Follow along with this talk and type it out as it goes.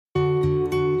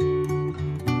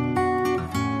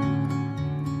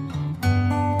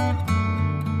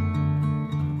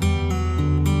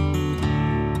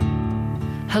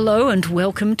Hello and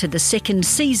welcome to the second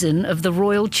season of the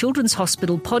Royal Children's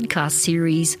Hospital podcast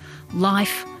series,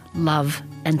 Life, Love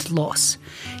and Loss,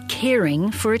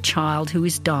 Caring for a Child Who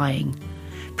is Dying,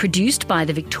 produced by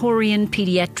the Victorian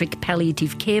Paediatric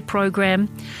Palliative Care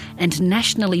Program and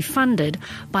nationally funded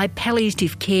by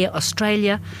Palliative Care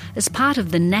Australia as part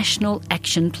of the National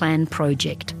Action Plan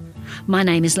project. My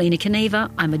name is Lena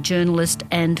Kaniva. I'm a journalist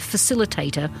and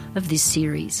facilitator of this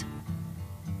series.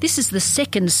 This is the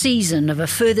second season of a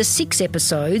further 6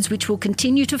 episodes which will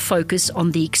continue to focus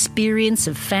on the experience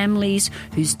of families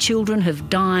whose children have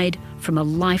died from a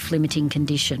life-limiting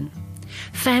condition.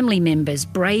 Family members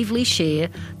bravely share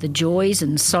the joys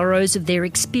and sorrows of their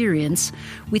experience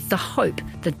with the hope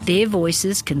that their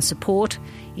voices can support,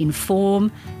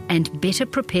 inform and better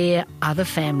prepare other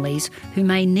families who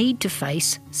may need to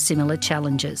face similar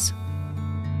challenges.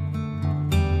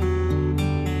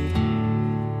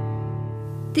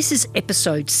 This is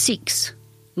episode 6,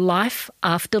 Life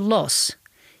After Loss,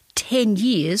 10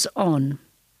 years on.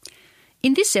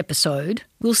 In this episode,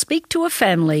 we'll speak to a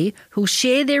family who'll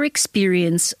share their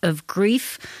experience of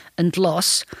grief and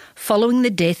loss following the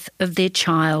death of their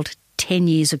child 10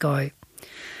 years ago.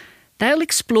 They'll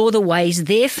explore the ways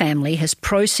their family has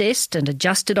processed and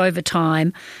adjusted over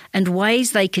time and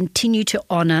ways they continue to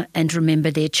honour and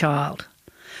remember their child.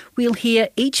 We'll hear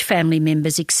each family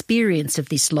member's experience of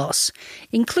this loss,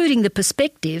 including the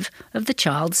perspective of the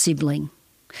child's sibling.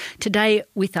 Today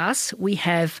with us we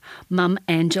have Mum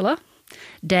Angela,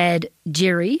 Dad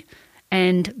Jerry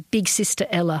and Big Sister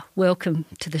Ella. Welcome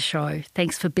to the show.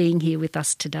 Thanks for being here with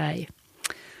us today.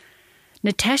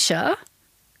 Natasha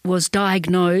was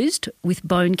diagnosed with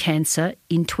bone cancer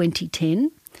in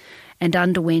 2010 and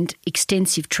underwent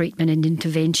extensive treatment and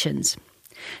interventions.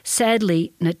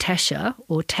 Sadly, Natasha,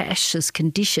 or Tash's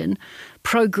condition,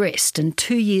 progressed, and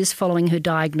 2 years following her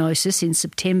diagnosis in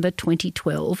September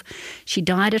 2012, she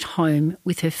died at home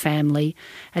with her family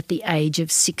at the age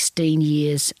of 16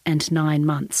 years and 9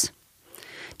 months.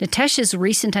 Natasha's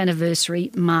recent anniversary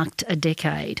marked a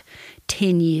decade,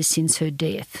 10 years since her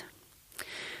death.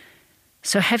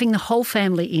 So having the whole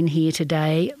family in here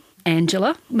today,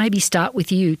 Angela, maybe start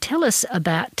with you. Tell us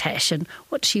about Tash and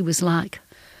what she was like.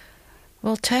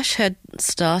 Well, Tash had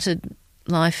started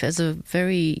life as a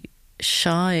very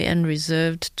shy and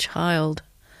reserved child,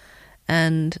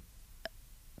 and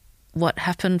what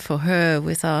happened for her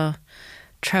with our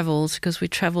travels, because we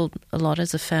travelled a lot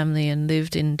as a family and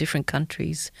lived in different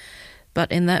countries,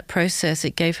 but in that process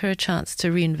it gave her a chance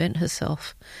to reinvent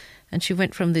herself, and she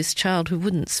went from this child who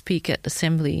wouldn't speak at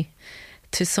assembly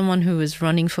to someone who was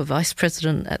running for vice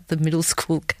president at the middle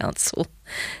school council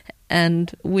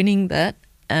and winning that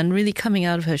and really coming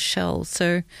out of her shell.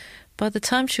 So by the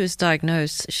time she was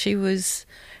diagnosed, she was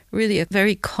really a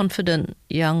very confident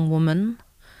young woman,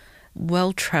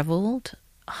 well-travelled,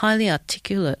 highly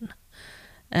articulate,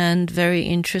 and very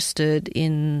interested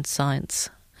in science.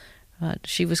 Right?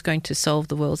 She was going to solve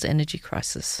the world's energy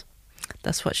crisis.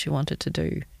 That's what she wanted to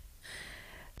do.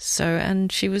 So, and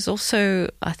she was also,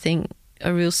 I think,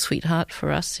 a real sweetheart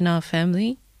for us in our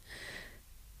family.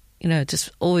 You know,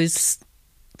 just always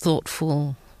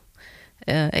thoughtful,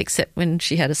 except when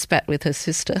she had a spat with her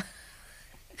sister.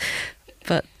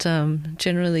 But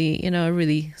generally, you know, a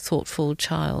really thoughtful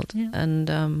child, yeah.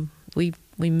 And we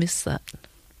miss that.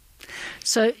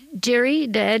 So, Jerry,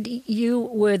 Dad, you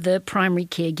were the primary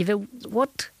caregiver.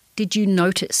 What did you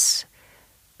notice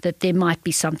that there might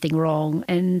be something wrong,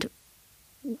 and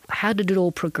how did it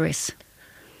all progress?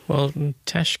 Well,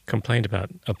 Tash complained about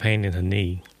a pain in her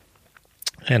knee,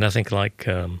 and I think like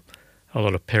a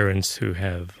lot of parents who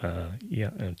have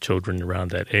children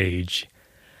around that age,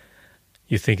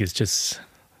 you think it's just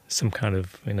some kind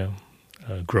of,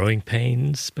 growing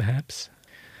pains, perhaps.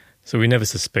 So we never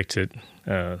suspected,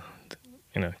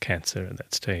 cancer at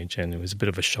that stage, and it was a bit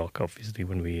of a shock, obviously,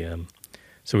 when we...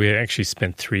 So we actually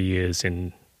spent 3 years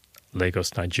in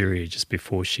Lagos, Nigeria, just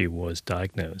before she was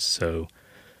diagnosed. So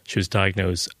she was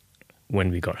diagnosed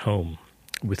when we got home.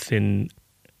 Within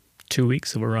 2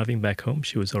 weeks of arriving back home,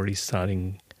 she was already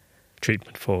starting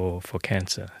treatment for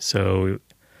cancer. So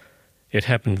it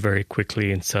happened very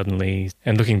quickly and suddenly.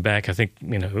 And looking back, I think,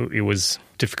 it was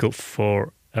difficult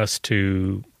for us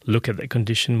to look at that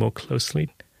condition more closely.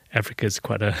 Africa is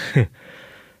quite a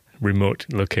remote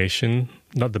location,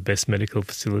 not the best medical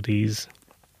facilities.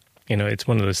 It's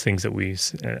one of those things that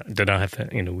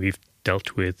we've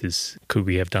dealt with is, could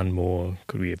we have done more?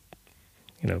 Could we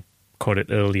have, caught it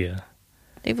earlier?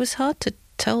 It was hard to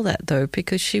tell that, though,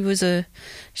 because she was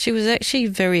actually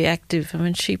very active. I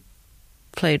mean, she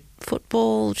played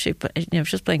football, she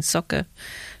was playing soccer,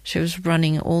 she was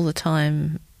running all the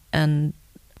time, and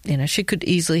she could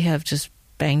easily have just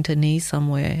banged her knee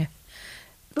somewhere.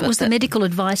 But was the medical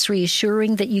advice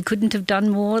reassuring that you couldn't have done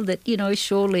more, that,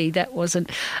 surely that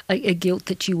wasn't a guilt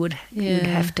that you would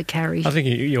have to carry? I think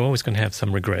you're always going to have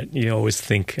some regret. You always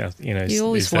think, you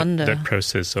always wonder. That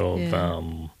process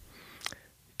of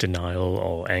denial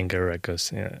or anger, I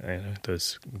guess,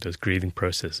 those grieving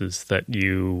processes that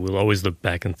you will always look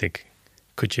back and think,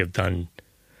 could you have done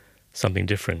something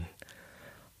different?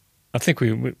 I think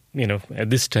we at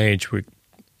this stage, we're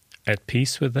at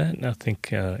peace with that. And I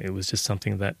think it was just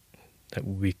something that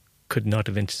we could not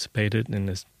have anticipated,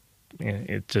 and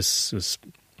it just was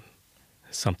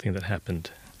something that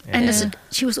happened. And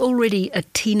she was already a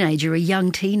teenager, a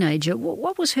young teenager.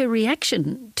 What was her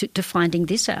reaction to finding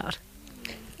this out?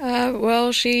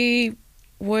 Well, she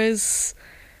was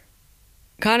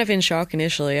kind of in shock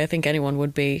initially. I think anyone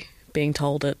would be, being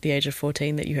told at the age of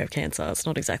 14 that you have cancer. It's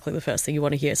not exactly the first thing you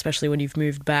want to hear, especially when you've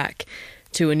moved back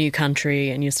to a new country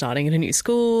and you're starting in a new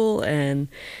school and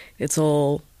it's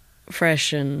all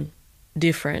fresh and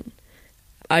different.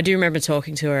 I do remember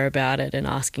talking to her about it and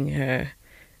asking her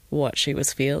what she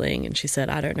was feeling, and she said,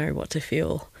 I don't know what to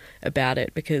feel about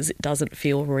it because it doesn't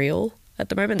feel real at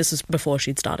the moment. This was before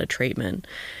she'd started treatment.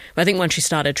 But I think when she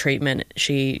started treatment,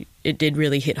 it did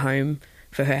really hit home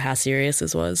for her how serious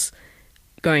this was.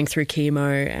 Going through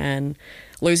chemo and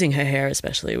losing her hair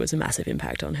especially was a massive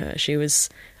impact on her. She was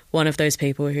one of those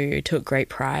people who took great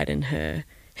pride in her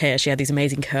hair. She had these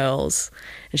amazing curls,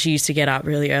 and she used to get up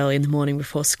really early in the morning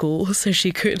before school so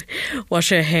she could wash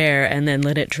her hair and then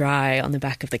let it dry on the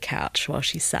back of the couch while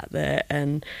she sat there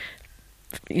and,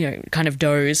 kind of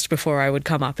dozed before I would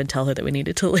come up and tell her that we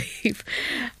needed to leave.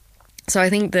 So I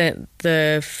think that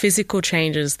the physical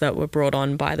changes that were brought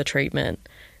on by the treatment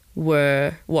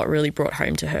were what really brought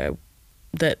home to her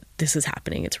that this is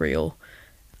happening, it's real.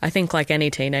 I think like any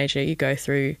teenager, you go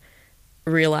through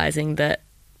realising that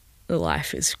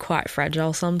life is quite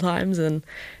fragile sometimes, and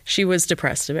she was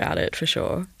depressed about it for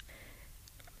sure.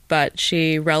 But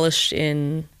she relished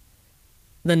in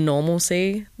the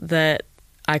normalcy that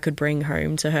I could bring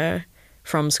home to her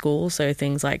from school. So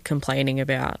things like complaining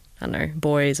about,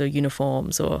 boys or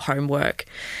uniforms or homework.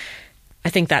 I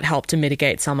think that helped to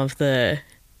mitigate some of the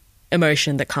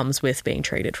emotion that comes with being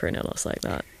treated for an illness like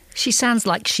that. She sounds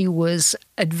like she was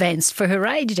advanced for her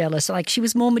age, Alice, like she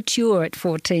was more mature at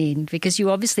 14, because you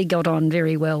obviously got on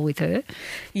very well with her.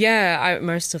 Yeah,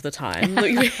 most of the time.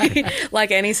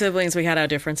 Like any siblings, we had our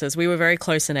differences. We were very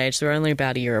close in age. We were only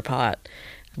about a year apart.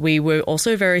 We were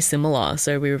also very similar,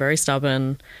 so we were very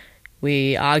stubborn.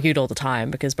 We argued all the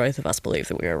time because both of us believed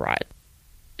that we were right.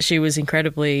 She was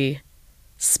incredibly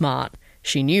smart.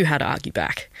 She knew how to argue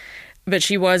back. But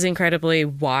she was incredibly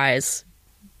wise,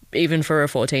 even for a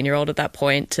 14-year-old at that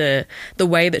point, to the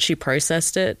way that she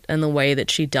processed it and the way that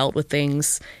she dealt with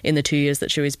things in the 2 years that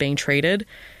she was being treated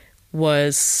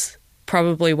was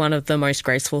probably one of the most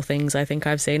graceful things I think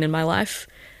I've seen in my life.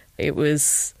 It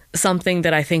was something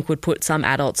that I think would put some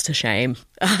adults to shame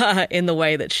in the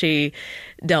way that she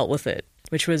dealt with it,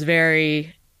 which was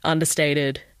very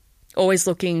understated, always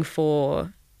looking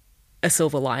for a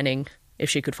silver lining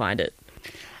if she could find it.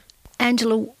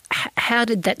 Angela, how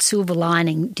did that silver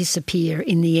lining disappear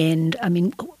in the end? I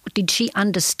mean, did she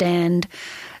understand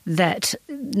that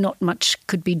not much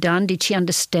could be done? Did she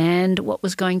understand what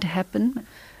was going to happen?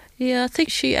 Yeah, I think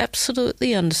she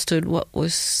absolutely understood what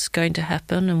was going to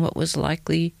happen and what was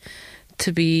likely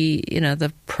to be,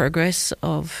 the progress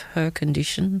of her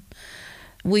condition.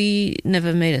 We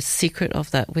never made a secret of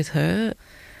that with her.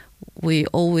 We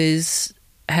always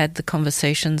had the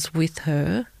conversations with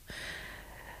her.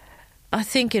 I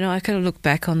think, I kind of look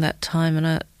back on that time,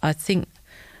 and I think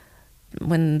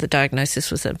when the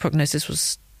prognosis was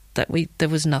that there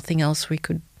was nothing else we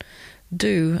could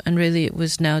do, and really it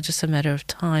was now just a matter of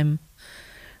time.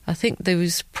 I think there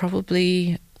was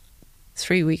probably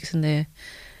 3 weeks in there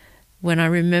when I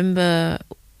remember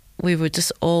we were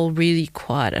just all really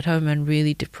quiet at home and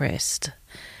really depressed,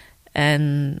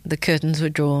 and the curtains were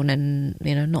drawn and,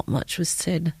 not much was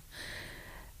said.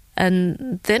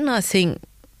 And then I think,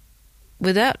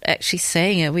 without actually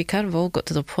saying it, we kind of all got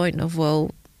to the point of,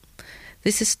 well,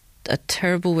 this is a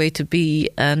terrible way to be,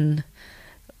 and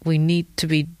we need to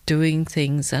be doing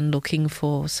things and looking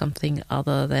for something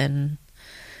other than,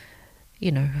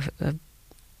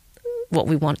 what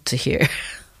we want to hear.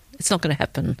 It's not going to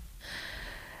happen.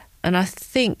 And I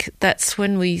think that's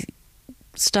when we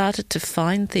started to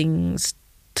find things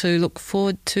to look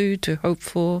forward to hope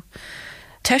for.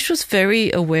 Tash was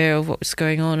very aware of what was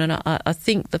going on, and I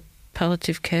think the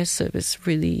palliative care service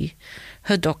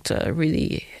her doctor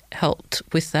really helped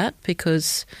with that,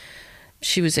 because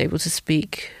she was able to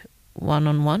speak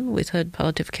one-on-one with her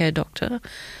palliative care doctor.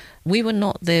 We were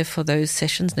not there for those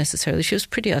sessions necessarily. She was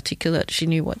pretty articulate. She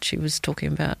knew what she was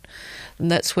talking about.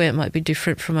 And that's where it might be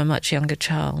different from a much younger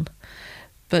child.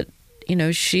 But, you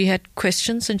know, she had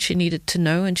questions and she needed to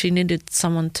know, and she needed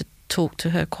someone to talk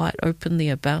to her quite openly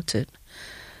about it.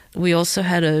 We also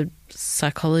had a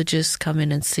psychologist come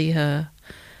in and see her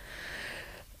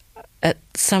at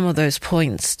some of those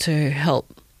points to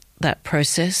help that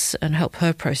process and help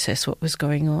her process what was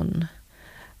going on.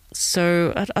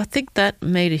 So I think that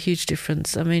made a huge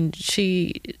difference. I mean,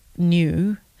 she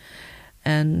knew,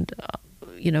 and,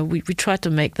 you know, we tried to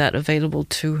make that available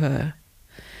to her.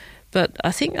 But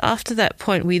I think after that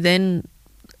point, we then,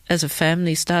 as a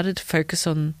family, started to focus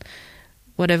on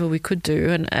whatever we could do.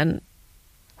 And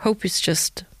hope is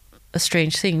just a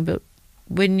strange thing, but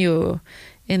when you're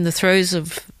in the throes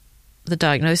of the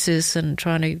diagnosis and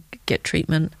trying to get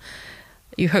treatment,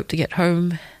 you hope to get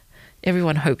home.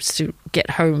 Everyone hopes to get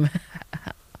home,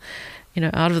 you know,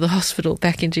 out of the hospital,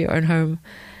 back into your own home.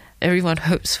 Everyone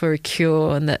hopes for a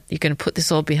cure and that you're going to put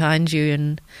this all behind you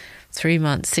in 3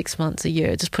 months, 6 months, a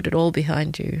year, just put it all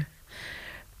behind you.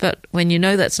 But when you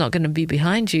know that's not going to be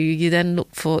behind you, you then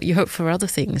you hope for other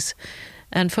things.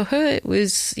 And for her, it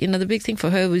was, you know, the big thing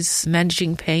for her was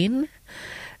managing pain.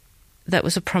 That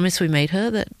was a promise we made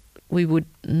her, that we would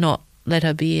not let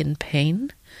her be in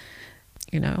pain.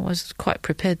 You know, I was quite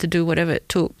prepared to do whatever it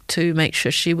took to make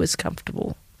sure she was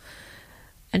comfortable.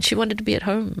 And she wanted to be at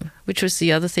home, which was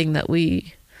the other thing that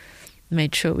we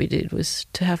made sure we did, was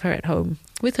to have her at home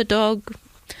with her dog,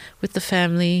 with the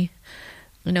family.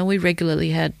 You know, we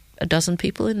regularly had 12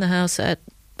 people in the house at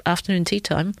afternoon tea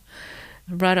time,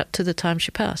 right up to the time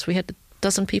she passed. We had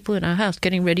 12 people in our house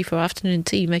getting ready for afternoon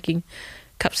tea, making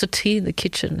cups of tea in the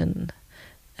kitchen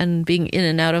and being in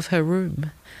and out of her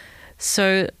room.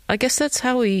 So I guess that's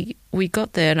how we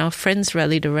got there, and our friends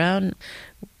rallied around.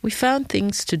 We found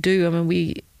things to do. I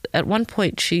mean, at one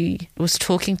point she was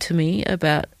talking to me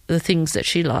about the things that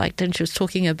she liked, and she was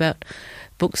talking about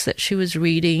books that she was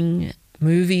reading,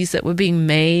 movies that were being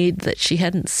made that she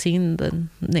hadn't seen the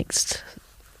next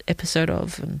episode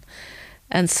of.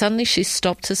 And suddenly she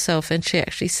stopped herself and she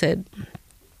actually said,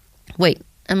 "Wait,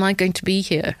 am I going to be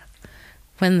here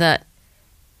when that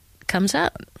comes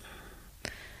out?"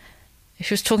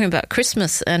 She was talking about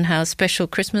Christmas and how special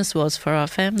Christmas was for our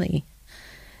family.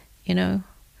 You know,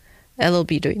 Ella will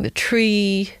be doing the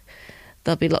tree,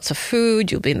 there'll be lots of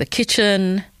food, you'll be in the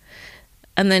kitchen.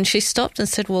 And then she stopped and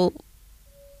said, "Well,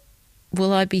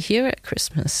 will I be here at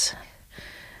Christmas?"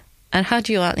 And how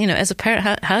do you, you know, as a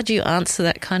parent, how do you answer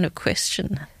that kind of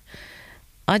question?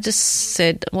 I just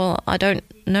said, "Well, I don't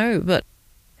know, but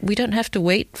we don't have to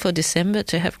wait for December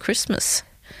to have Christmas."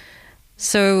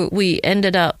 So we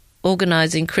ended up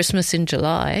organising Christmas in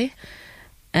July,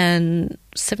 and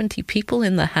 70 people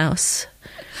in the house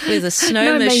with a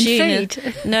snow machine.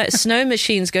 No, snow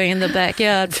machines going in the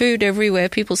backyard, food everywhere,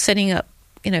 people setting up,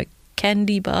 you know,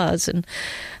 candy bars, and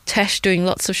Tash doing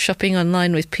lots of shopping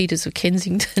online with Peters of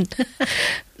Kensington.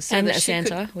 And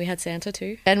Santa. We had Santa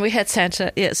too. And we had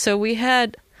Santa, yeah. So we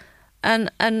had, and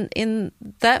in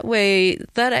that way,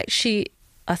 that actually,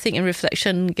 I think in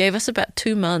reflection, gave us about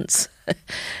 2 months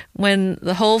when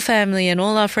the whole family and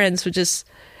all our friends were just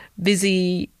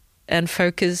busy and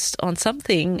focused on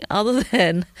something other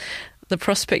than the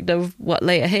prospect of what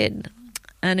lay ahead.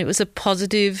 And it was a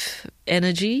positive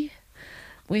energy.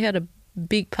 We had a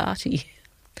big party.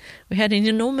 We had an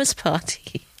enormous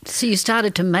party. So you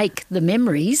started to make the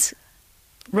memories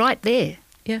right there.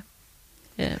 Yeah,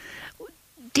 yeah.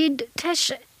 Did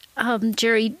Tash,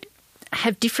 Jerry,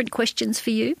 have different questions for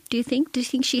you, do you think? Do you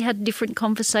think she had different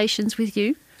conversations with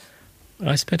you?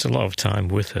 I spent a lot of time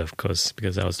with her, of course,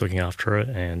 because I was looking after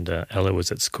her, and Ella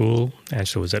was at school,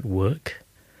 Angela was at work.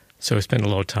 So I spent a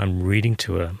lot of time reading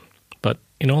to her. But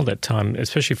in all that time,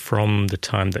 especially from the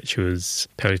time that she was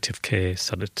palliative care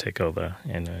started to take over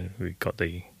and we got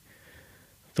the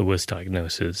worst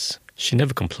diagnosis, she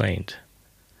never complained.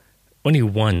 Only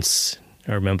once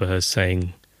I remember her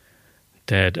saying,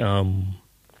 "Dad,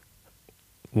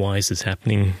 why is this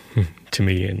happening to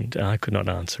me?" And I could not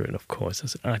answer it, of course. I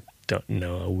said, "I don't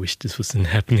know. I wish this wasn't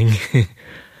happening."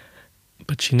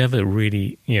 But she never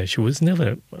really, you know, she was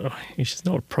never, she's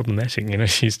not problematic, you know,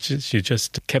 she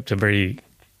just kept a very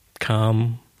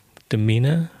calm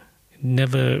demeanor,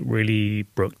 never really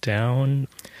broke down.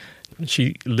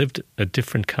 She lived a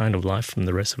different kind of life from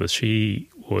the rest of us. She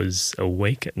was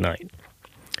awake at night.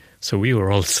 So we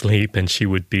were all asleep and she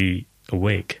would be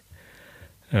awake.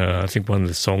 I think one of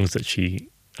the songs that she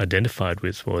identified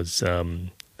with was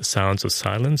Sounds of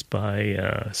Silence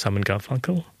by Simon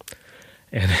Garfunkel.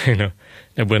 And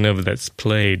and whenever that's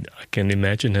played, I can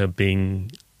imagine her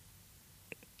being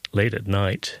late at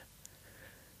night,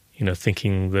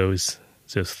 thinking those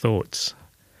thoughts.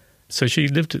 So she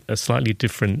lived a slightly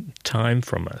different time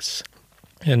from us.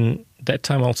 And that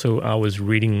time also I was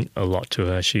reading a lot to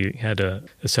her. She had a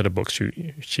set of books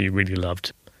she really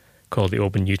loved called the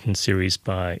Orban Newton series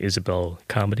by Isabel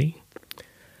Carmody.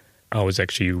 I was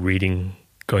actually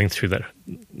going through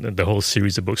the whole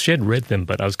series of books. She had read them,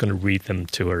 but I was going to read them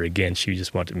to her again. She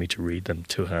just wanted me to read them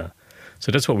to her.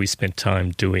 So that's what we spent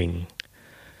time doing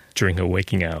during her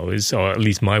waking hours, or at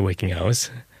least my waking hours.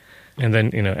 And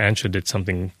then, Angela did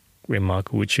something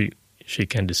remarkable, which she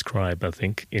can describe, I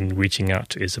think, in reaching out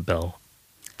to Isabel.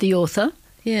 The author?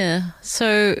 Yeah.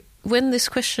 So when this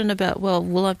question about,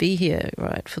 will I be here,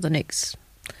 right, for the next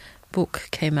book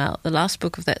came out, the last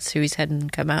book of that series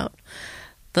hadn't come out.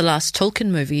 The last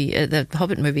Tolkien movie, the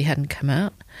Hobbit movie, hadn't come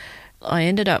out. I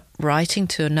ended up writing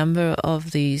to a number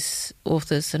of these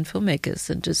authors and filmmakers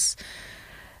and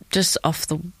just off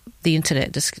the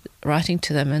internet, just writing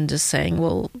to them and just saying,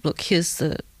 well, look, here's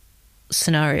the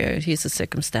scenario, here's the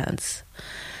circumstance,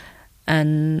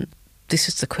 and this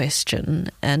is the question,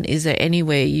 and is there any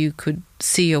way you could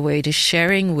see a way to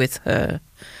sharing with her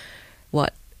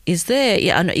what is there,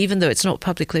 and even though it's not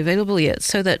publicly available yet,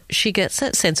 so that she gets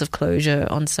that sense of closure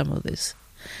on some of this.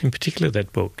 In particular,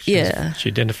 that book. She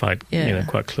identified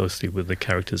quite closely with the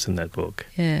characters in that book.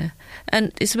 Yeah.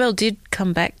 And Isabel did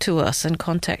come back to us and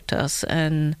contact us,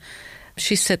 and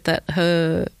she said that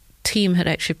her team had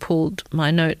actually pulled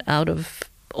my note out of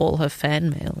all her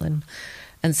fan mail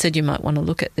and said you might want to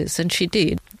look at this, and she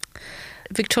did.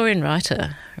 Victorian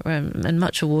writer and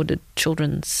much awarded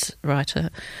children's writer,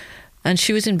 and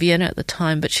she was in Vienna at the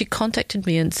time, but she contacted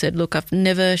me and said, look, I've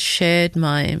never shared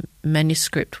my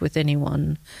manuscript with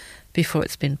anyone before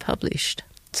it's been published,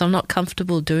 so I'm not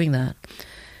comfortable doing that,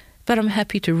 but I'm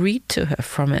happy to read to her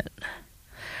from it.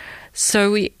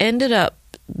 So we ended up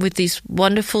with these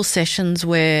wonderful sessions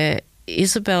where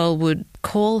Isabel would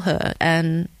call her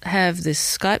and have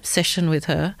this Skype session with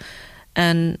her,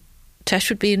 and Tash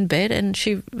would be in bed and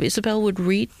Isabel would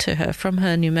read to her from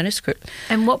her new manuscript.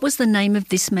 And what was the name of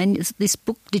this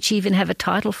book? Did she even have a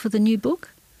title for the new book?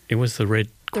 It was The Red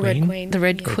Queen. The Red Queen. The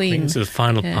Red Queen. It's the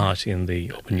final part in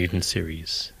the Orban Newton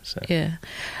series. So. Yeah.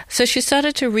 So she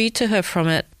started to read to her from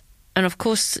it. And of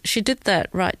course, she did that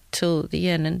right till the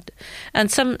end.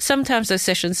 And sometimes those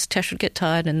sessions, Tash would get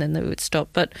tired and then they would stop.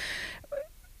 But,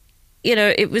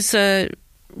 it was a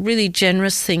really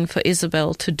generous thing for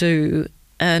Isabel to do.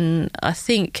 And I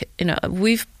think,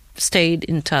 we've stayed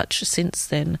in touch since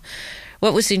then.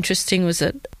 What was interesting was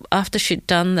that after she'd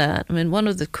done that, one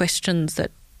of the questions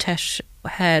that Tash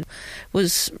had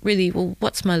was really, well,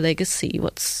 what's my legacy?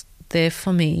 What's there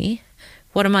for me?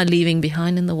 What am I leaving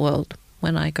behind in the world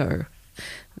when I go?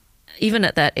 Even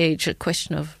at that age, a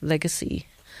question of legacy.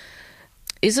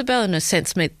 Isabel, in a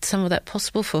sense, made some of that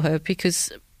possible for her,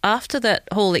 because after that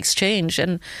whole exchange,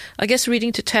 and I guess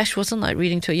reading to Tash wasn't like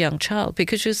reading to a young child,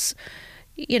 because she was,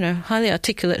 highly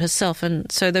articulate herself,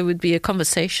 and so there would be a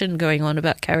conversation going on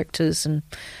about characters and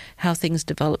how things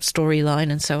develop,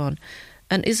 storyline and so on.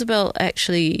 And Isabel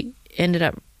actually ended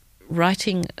up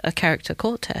writing a character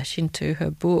called Tash into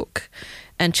her book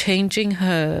and changing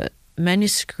her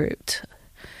manuscript.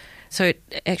 So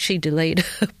it actually delayed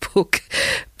her book,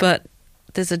 but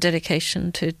there's a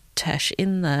dedication to Tash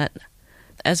in that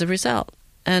as a result.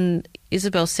 And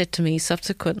Isabel said to me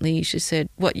subsequently, she said,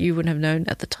 what you wouldn't have known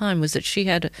at the time was that she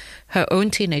had her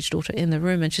own teenage daughter in the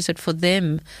room, and she said for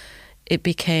them it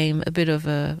became a bit of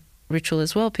a ritual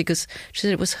as well, because she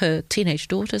said it was her teenage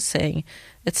daughter saying,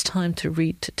 it's time to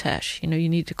read to Tash, you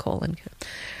need to call and go.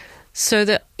 So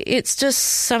that it's just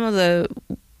some of the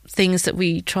things that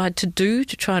we tried to do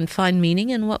to try and find meaning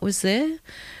in what was there,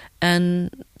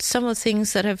 and some of the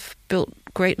things that have built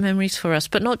great memories for us,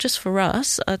 but not just for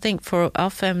us. I think for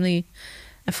our family,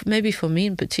 and maybe for me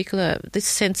in particular, this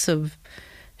sense of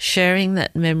sharing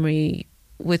that memory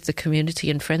with the community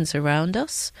and friends around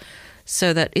us,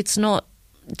 so that it's not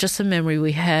just a memory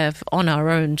we have on our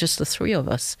own, just the three of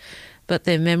us, but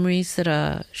they're memories that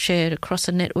are shared across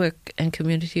a network and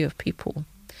community of people,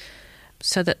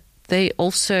 so that they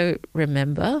also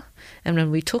remember, and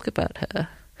when we talk about her,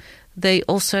 they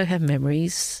also have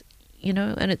memories,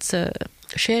 and it's a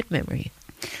shared memory.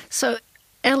 So,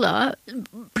 Ella,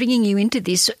 bringing you into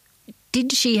this,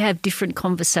 did she have different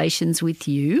conversations with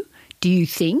you, do you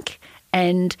think?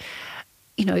 And,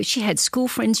 she had school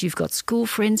friends, you've got school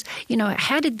friends.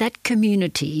 How did that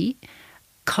community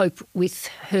cope with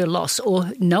her loss,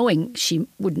 or knowing she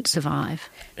wouldn't survive?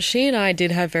 She and I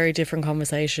did have very different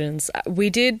conversations. We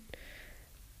did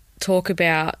talk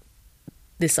about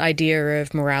this idea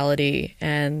of morality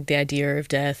and the idea of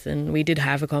death, and we did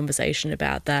have a conversation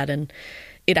about that, and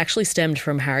it actually stemmed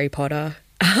from Harry Potter.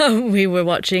 We were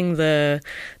watching the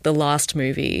last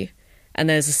movie, and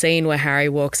there's a scene where Harry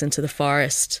walks into the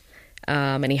forest,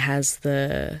 and he has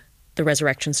the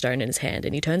resurrection stone in his hand,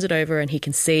 and he turns it over and he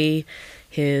can see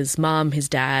his mum, his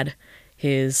dad,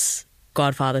 his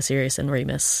godfather Sirius and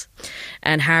Remus.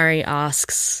 And Harry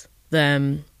asks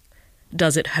them,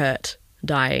 does it hurt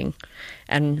dying?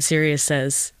 And Sirius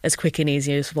says, as quick and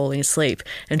easy as falling asleep.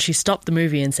 And she stopped the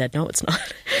movie and said, no, it's not.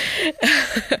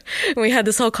 We had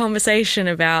this whole conversation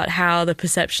about how the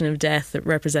perception of death that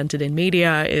represented in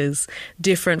media is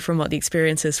different from what the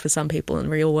experience is for some people in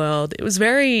the real world. It was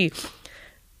very,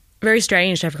 very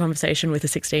strange to have a conversation with a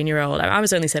 16-year-old. I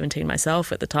was only 17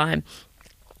 myself at the time.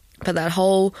 But that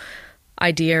whole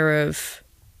idea of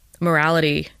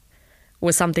morality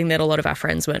was something that a lot of our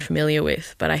friends weren't familiar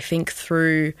with. But I think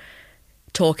through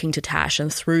talking to Tash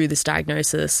and through this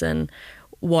diagnosis and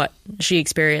what she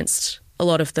experienced, a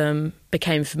lot of them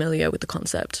became familiar with the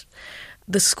concept.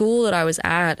 The school that I was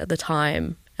at the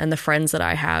time and the friends that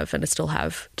I have and I still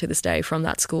have to this day from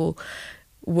that school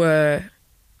were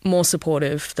more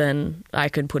supportive than I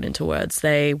could put into words.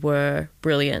 They were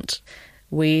brilliant.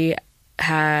 We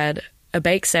had a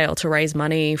bake sale to raise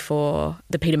money for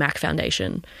the Peter Mac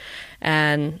Foundation,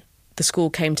 and the school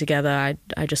came together.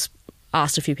 I just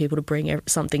asked a few people to bring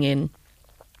something in,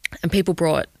 and people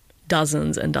brought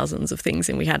dozens and dozens of things,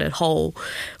 and we had a whole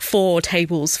 4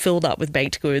 tables filled up with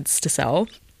baked goods to sell.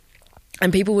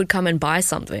 And people would come and buy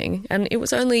something, and it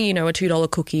was only, a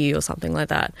 $2 cookie or something like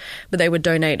that, but they would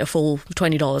donate a full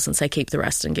 $20 and say keep the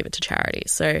rest and give it to charity.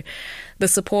 So the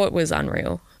support was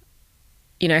unreal.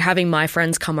 Having my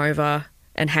friends come over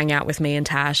and hang out with me and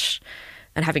Tash,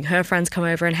 and having her friends come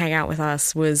over and hang out with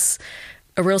us was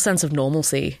a real sense of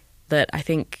normalcy that I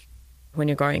think when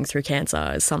you're going through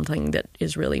cancer is something that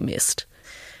is really missed.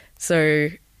 So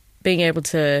being able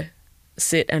to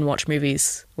sit and watch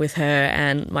movies with her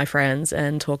and my friends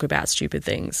and talk about stupid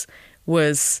things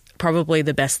was probably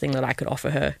the best thing that I could offer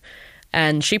her.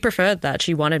 And she preferred that.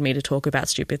 She wanted me to talk about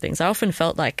stupid things. I often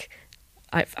felt like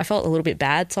I felt a little bit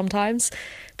bad sometimes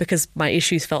because my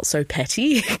issues felt so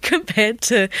petty compared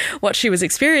to what she was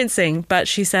experiencing. But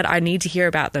she said, I need to hear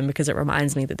about them because it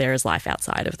reminds me that there is life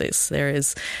outside of this. There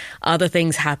is other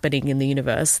things happening in the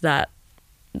universe that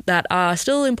are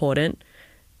still important,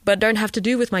 but don't have to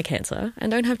do with my cancer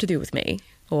and don't have to do with me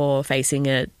or facing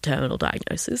a terminal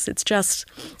diagnosis. It's just,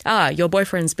 your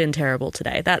boyfriend's been terrible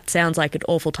today. That sounds like an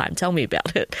awful time. Tell me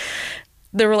about it.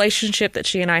 The relationship that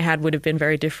she and I had would have been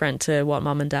very different to what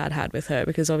mum and dad had with her,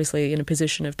 because obviously in a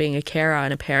position of being a carer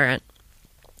and a parent,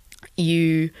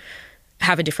 you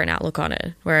have a different outlook on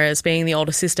it. Whereas being the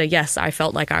older sister, yes, I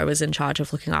felt like I was in charge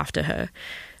of looking after her,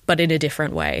 but in a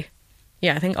different way.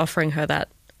 Yeah, I think offering her that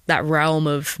realm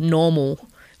of normal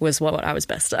was what I was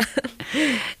best at.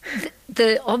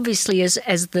 Obviously,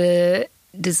 as the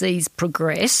disease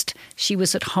progressed, she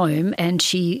was at home and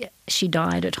she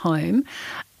died at home.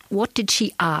 What did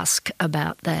she ask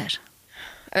about that?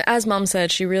 As Mum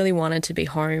said, she really wanted to be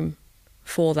home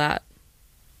for that.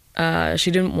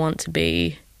 She didn't want to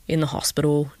be in the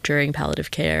hospital during palliative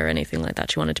care or anything like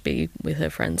that. She wanted to be with her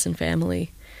friends and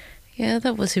family. Yeah,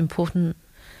 that was important.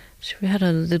 She had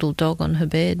a little dog on her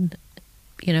bed,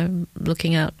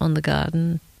 looking out on the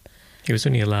garden. He was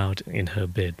only allowed in her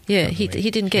bed. Yeah, he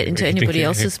didn't get into anybody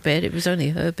else's bed. It was only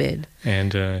her bed.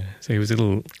 And so he was a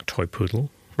little toy poodle,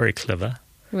 very clever.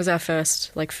 It was our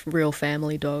first, real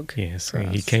family dog. Yes,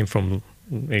 he came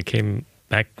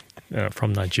back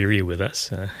from Nigeria with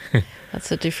us.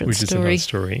 That's a different which story. Is another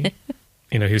story.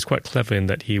 He was quite clever in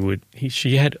that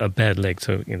she had a bad leg,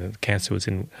 so the cancer was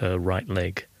in her right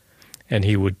leg, and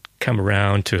he would come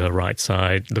around to her right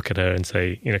side, look at her, and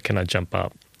say, can I jump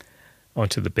up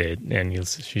onto the bed? And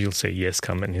she'll say yes,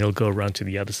 come, and he'll go around to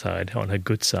the other side on her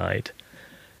good side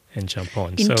and jump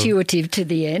on. Intuitive to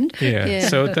the end. Yeah.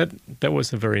 So that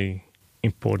was a very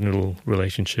important little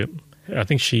relationship. I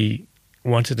think she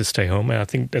wanted to stay home, and I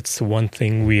think that's the one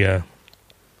thing we are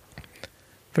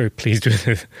very pleased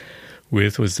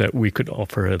with was that we could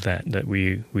offer her that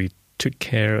we took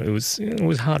care. It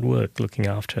was hard work looking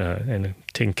after her and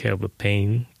taking care of her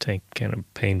pain, taking care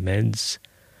of pain meds.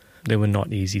 They were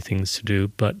not easy things to do,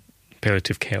 but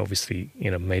palliative care obviously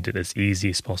made it as easy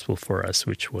as possible for us,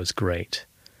 which was great.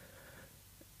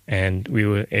 And we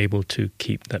were able to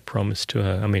keep that promise to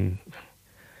her. I mean,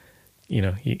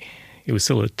 it was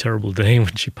still a terrible day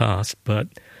when she passed, but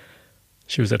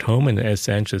she was at home, and as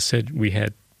Angela said, we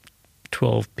had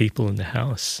 12 people in the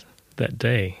house that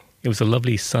day. It was a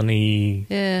lovely sunny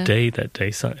Yeah. day that day.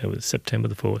 It was September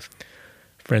the 4th.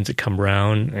 Friends had come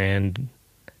round and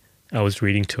I was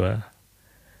reading to her.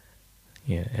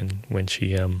 Yeah, and when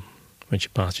she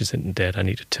passed, she said, "Dad, I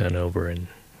need to turn over," and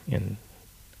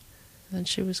Then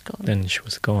she was gone. then she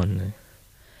was gone.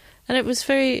 And it was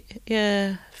very,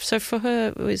 yeah. So for her,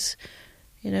 it was,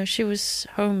 she was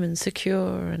home and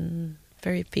secure and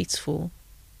very peaceful.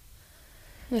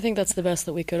 I think that's the best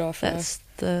that we could offer. That's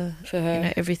the, for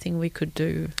her. everything we could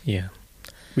do. Yeah.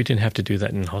 We didn't have to do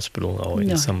that in hospital or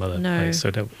in some other place.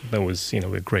 So that was,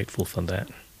 we're grateful for that.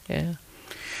 Yeah.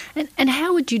 And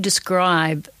how would you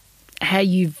describe how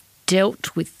you've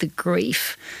dealt with the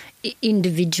grief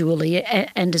individually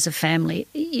and as a family?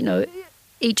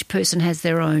 Each person has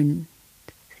their own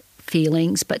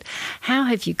feelings, but how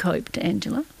have you coped,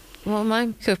 Angela? Well,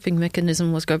 my coping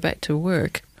mechanism was go back to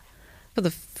work. For the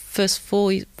first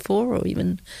 4 or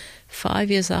even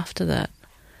 5 years after that,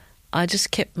 I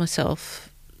just kept myself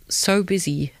so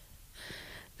busy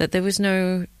that there was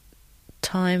no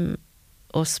time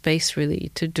or space really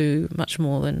to do much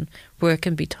more than work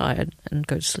and be tired and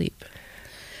go to sleep.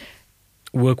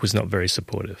 Work was not very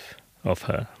supportive of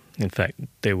her. In fact,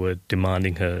 they were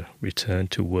demanding her return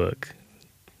to work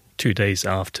 2 days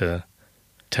after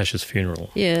Tasha's funeral.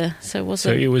 Yeah, so it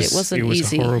wasn't it was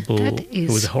easy. It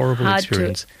was a horrible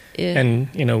experience. And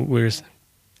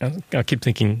I keep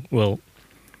thinking, well,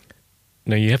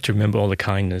 you have to remember all the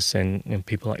kindness and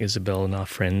people like Isabel and our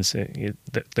friends.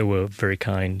 They were very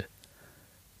kind,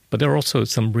 but there are also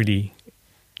some really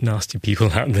nasty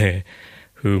people out there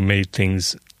who made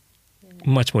things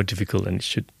much more difficult than it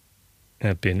should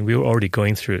have been. We were already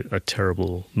going through a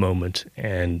terrible moment,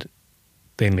 and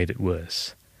they made it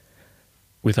worse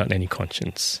without any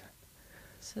conscience.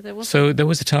 So there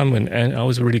was a time when I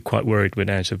was really quite worried with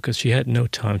Angela because she had no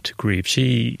time to grieve.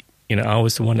 I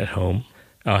was the one at home.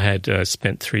 I had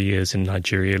spent 3 years in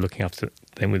Nigeria looking after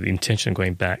them with the intention of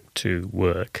going back to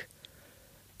work,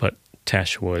 but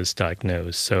Tash was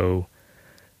diagnosed. So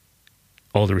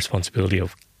all the responsibility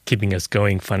of keeping us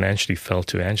going financially fell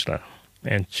to Angela.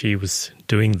 And she was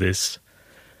doing this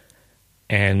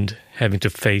and having to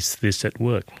face this at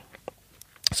work.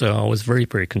 So I was very,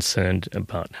 very concerned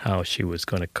about how she was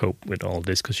going to cope with all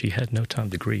this because she had no time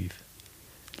to grieve.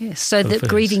 Yes, so the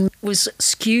grieving was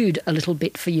skewed a little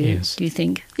bit for you, do you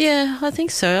think? Yeah, I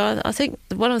think so. I think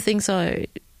one of the things I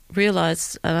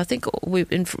realised, and I think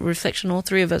in reflection all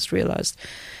three of us realised,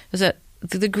 is that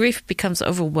the grief becomes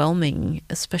overwhelming,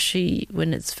 especially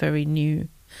when it's very new.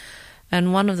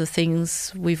 And one of the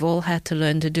things we've all had to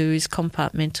learn to do is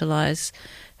compartmentalise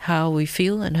how we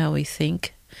feel and how we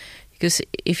think. Because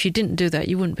if you didn't do that,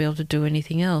 you wouldn't be able to do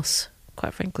anything else,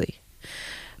 quite frankly.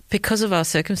 Because of our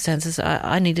circumstances,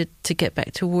 I needed to get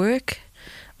back to work.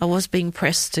 I was being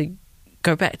pressed to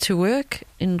go back to work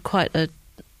in quite a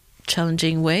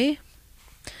challenging way.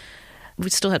 We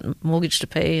still had a mortgage to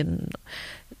pay and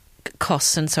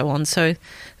costs and so on. So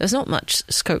there's not much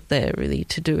scope there, really,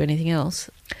 to do anything else.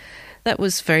 That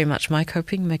was very much my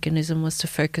coping mechanism, was to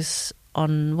focus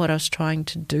on what I was trying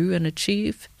to do and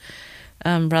achieve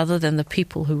rather than the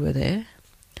people who were there.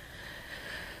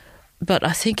 But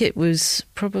I think it was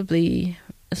probably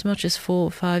as much as 4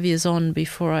 or 5 years on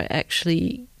before I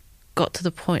actually got to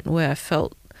the point where I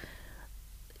felt,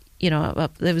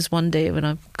 there was one day when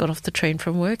I got off the train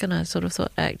from work and I sort of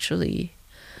thought, actually,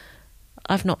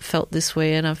 I've not felt this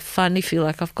way, and I finally feel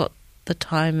like I've got the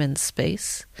time and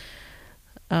space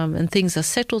and things are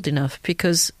settled enough.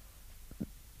 Because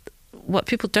what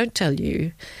people don't tell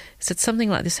you is that something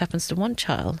like this happens to one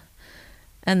child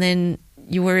and then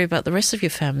you worry about the rest of your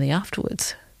family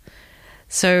afterwards.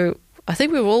 So I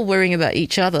think we were all worrying about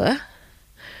each other.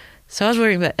 So I was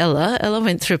worrying about Ella. Ella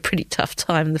went through a pretty tough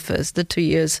time the 2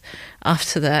 years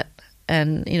after that,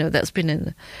 and there've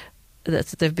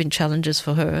been challenges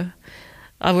for her.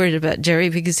 I worried about Jerry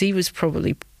because he was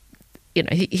probably,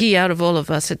 he out of all of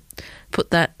us had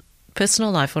put that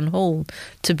personal life on hold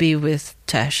to be with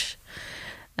Tash.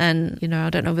 And, I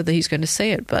don't know whether he's going to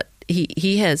say it, but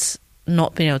he has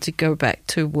not been able to go back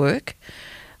to work.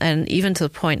 And even to the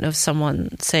point of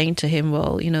someone saying to him,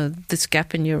 well, this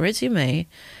gap in your resume,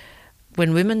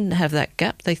 when women have that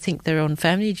gap, they think they're on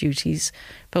family duties.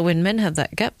 But when men have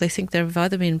that gap, they think they've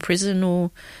either been in prison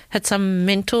or had some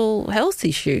mental health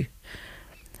issue.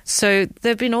 So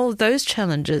there have been all of those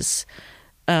challenges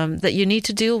that you need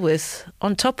to deal with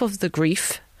on top of the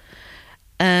grief.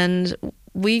 And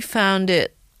we found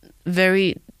it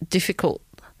very difficult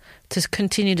to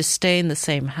continue to stay in the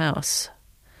same house.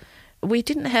 We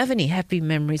didn't have any happy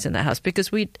memories in that house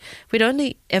because we'd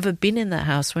only ever been in that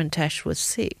house when Tash was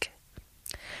sick.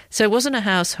 So it wasn't a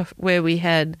house where we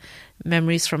had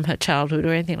memories from her childhood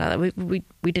or anything like that.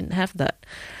 We didn't have that.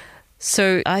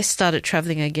 So I started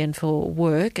travelling again for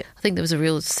work. I think there was a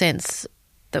real sense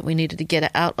that we needed to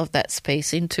get out of that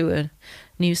space into a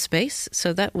new space.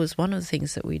 So that was one of the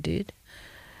things that we did.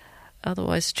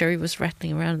 Otherwise, Jerry was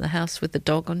rattling around the house with the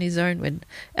dog on his own when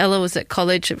Ella was at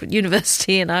college, at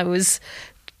university, and I was,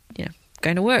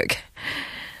 going to work.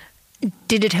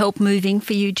 Did it help moving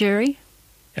for you, Jerry?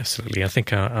 Absolutely. I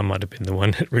think I might have been the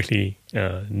one that really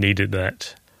needed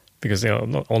that because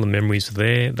not all the memories were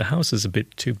there. The house is a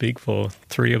bit too big for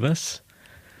three of us.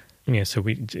 Yeah, so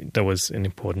that was an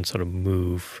important sort of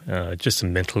move, just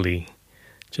mentally,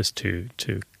 just to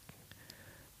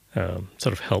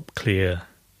sort of help clear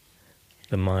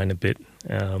the mind a bit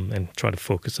and try to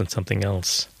focus on something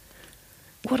else.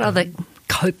 What other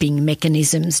coping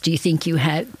mechanisms do you think you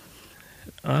had?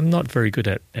 I'm not very good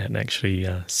at actually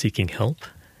seeking help.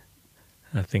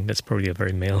 I think that's probably a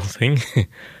very male thing.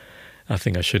 I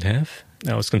think I should have.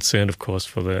 I was concerned, of course,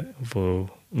 for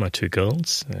my two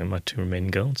girls, my two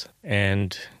remaining girls,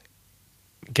 and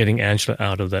getting Angela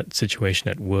out of that situation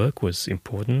at work was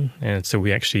important. And so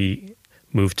we actually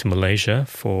moved to Malaysia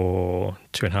for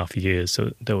 2.5 years.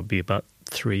 So that would be about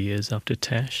 3 years after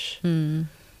Tash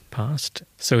passed.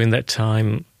 So in that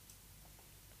time,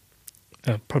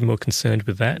 probably more concerned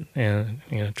with that and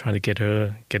trying to get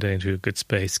her into a good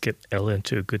space, get Ella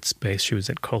into a good space. She was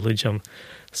at college. I'm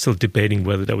still debating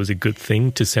whether that was a good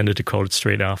thing to send her to college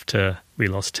straight after we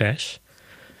lost Tash.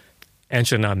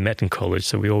 Angela and I met in college,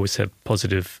 so we always had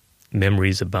positive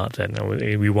memories about that.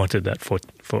 And we wanted that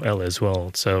for Ella as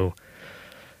well. So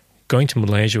going to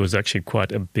Malaysia was actually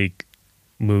quite a big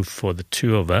move for the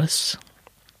two of us.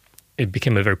 It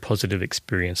became a very positive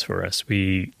experience for us.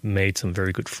 We made some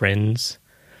very good friends.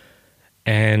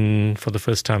 And for the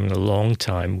first time in a long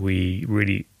time, we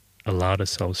really allowed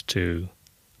ourselves to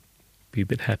be a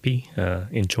bit happy,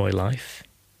 enjoy life.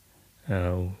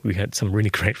 We had some really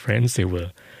great friends.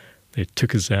 They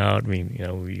took us out.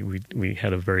 We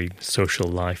had a very social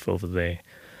life over there.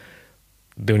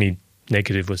 The only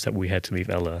negative was that we had to leave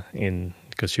Ella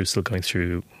because she was still going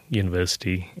through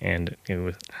university, and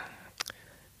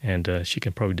she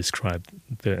can probably describe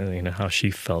how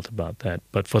she felt about that.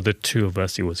 But for the two of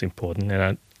us, it was important,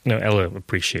 and Ella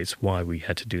appreciates why we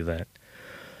had to do that.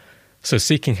 So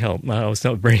seeking help, I was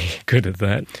not very good at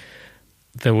that.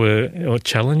 There were a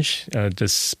challenge,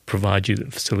 just provide you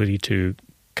the facility to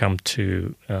come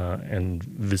to and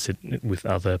visit with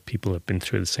other people who have been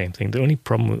through the same thing. The only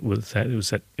problem with that was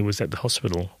that it was at the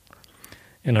hospital,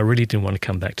 and I really didn't want to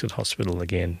come back to the hospital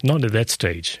again. Not at that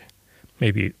stage,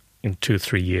 maybe in 2 or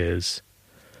 3 years.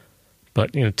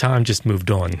 But, time just moved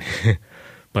on.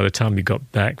 By the time we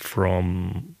got back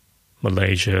from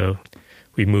Malaysia,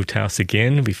 we moved house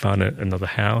again. We found another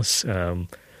house.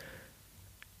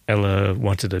 Ella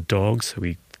wanted a dog, so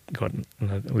we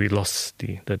lost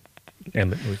the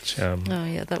Emmett, which...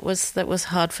 that was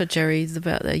hard for Jerry.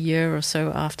 About a year or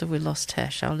so after we lost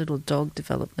Tash, our little dog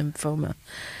developed lymphoma.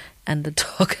 And the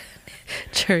dog,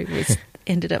 Jerry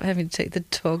ended up having to take the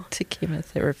dog to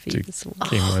chemotherapy as well.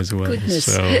 Chemo as well. Goodness.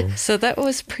 So that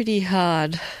was pretty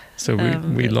hard. So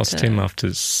we lost him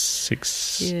after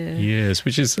 6 years,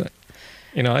 which is,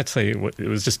 I'd say it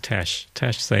was just Tash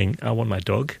saying, "I want my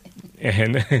dog,"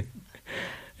 and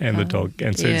the dog,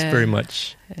 and so it's very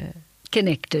much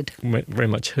connected. Very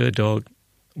much her dog.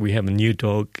 We have a new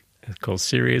dog called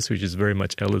Sirius, which is very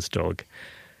much Ella's dog.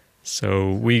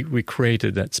 So we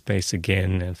created that space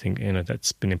again. I think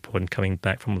that's been important, coming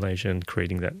back from Malaysia and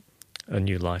creating a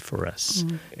new life for us.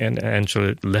 And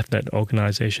Angela left that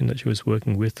organization that she was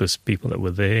working with, those people that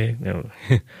were there.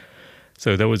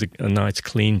 So that was a nice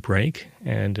clean break,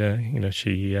 and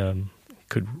she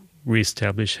could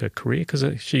reestablish her career because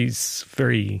she's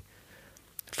very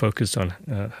focused on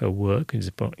her work.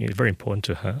 It's very important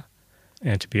to her,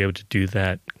 and to be able to do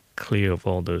that, clear of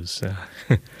all those.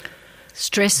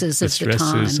 Stresses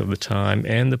of the time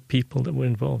and the people that were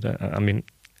involved. I mean,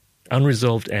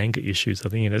 unresolved anger issues. I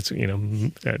think that's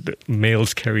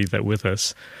males carry that with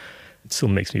us. It still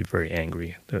makes me very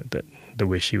angry that the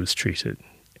way she was treated.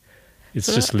 It's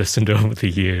just lessened over the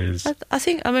years. I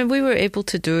think we were able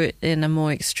to do it in a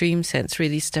more extreme sense.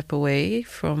 Really step away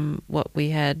from what we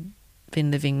had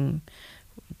been living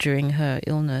during her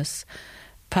illness.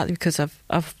 Partly because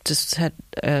I've just had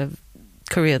a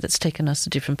career that's taken us to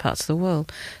different parts of the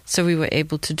world. So we were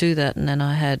able to do that, and then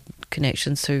I had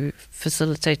connections who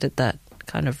facilitated that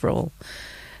kind of role.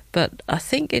 But I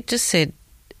think it just said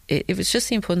it was just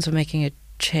the importance of making a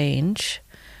change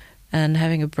and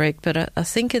having a break. But I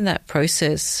think in that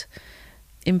process,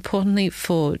 importantly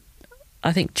for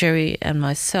I think Jerry and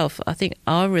myself, I think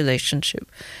our relationship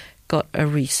got a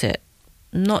reset,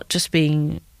 not just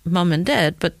being mum and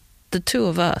dad, but the two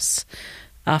of us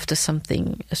after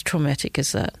something as traumatic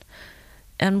as that.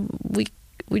 And we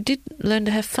did learn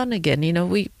to have fun again. You know,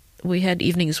 we had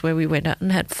evenings where we went out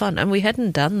and had fun, and we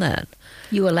hadn't done that.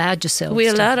 You allowed yourself. We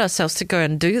allowed ourselves to go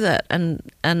and do that, and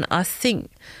I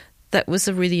think that was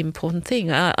a really important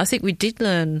thing. I think we did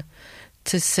learn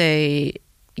to say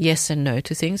yes and no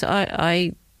to things.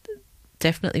 I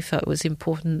definitely felt it was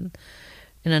important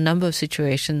in a number of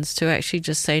situations to actually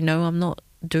just say, no, I'm not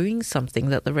doing something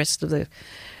that the rest of the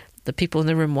people in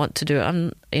the room want to do.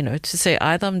 To say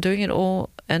either I'm doing it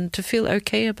and to feel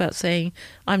okay about saying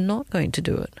I'm not going to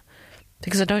do it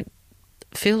because I don't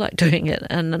feel like doing it.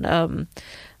 And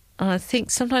I think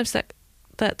sometimes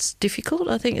that's difficult.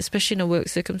 I think especially in a work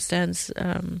circumstance,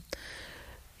 the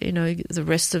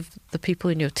rest of the people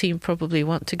in your team probably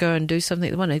want to go and do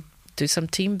something. They want to do some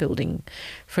team building,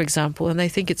 for example, and they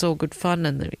think it's all good fun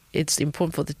and it's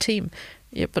important for the team.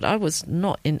 Yeah, but I was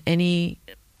not in any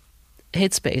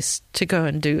headspace to go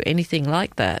and do anything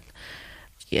like that.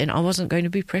 And I wasn't going to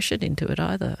be pressured into it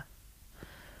either.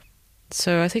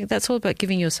 So I think that's all about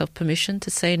giving yourself permission to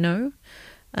say no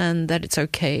and that it's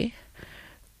okay.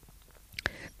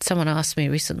 Someone asked me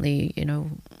recently,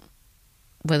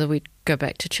 whether we'd go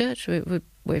back to church.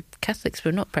 We're Catholics.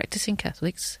 We're not practicing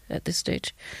Catholics at this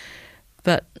stage.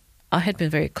 But I had been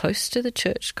very close to the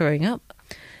church growing up.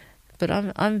 But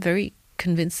I'm very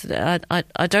convinced that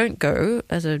I don't go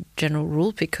as a general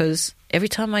rule because every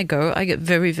time I go, I get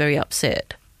very, very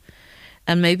upset.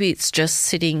 And maybe it's just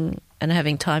sitting and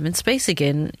having time and space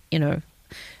again,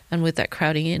 and with that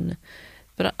crowding in.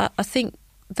 But I think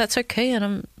that's okay.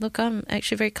 And I'm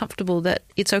actually very comfortable that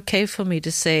it's okay for me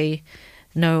to say,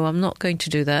 no, I'm not going to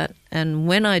do that. And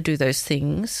when I do those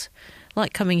things,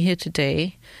 like coming here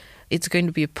today, it's going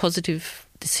to be a positive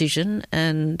decision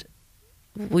and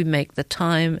we make the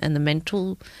time and the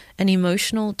mental and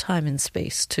emotional time and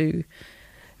space to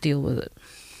deal with it.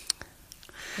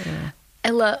 Yeah.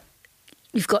 Ella,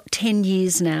 you've got 10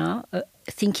 years now.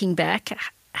 Thinking back,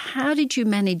 how did you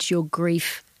manage your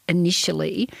grief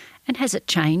initially and has it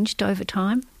changed over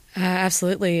time?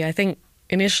 Absolutely. I think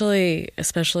initially,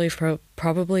 especially for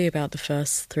probably about the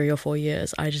first 3 or 4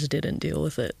 years, I just didn't deal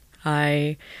with it.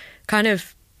 I kind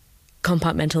of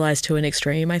compartmentalized to an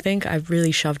extreme, I think. I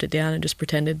really shoved it down and just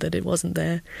pretended that it wasn't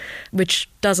there, which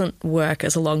doesn't work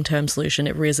as a long-term solution.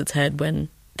 It rears its head when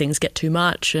things get too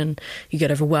much and you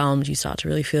get overwhelmed, you start to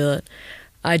really feel it.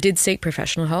 I did seek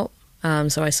professional help.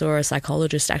 So I saw a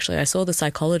psychologist. Actually, I saw the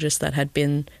psychologist that had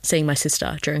been seeing my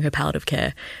sister during her palliative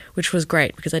care, which was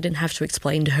great because I didn't have to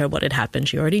explain to her what had happened.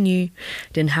 She already knew,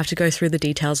 didn't have to go through the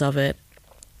details of it.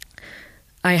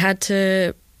 I had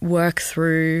to work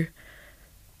through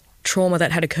trauma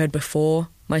that had occurred before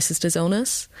my sister's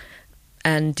illness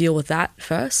and deal with that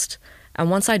first. And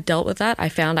once I dealt with that, I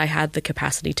found I had the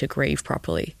capacity to grieve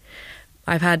properly.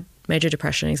 I've had major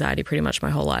depression, anxiety pretty much my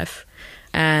whole life.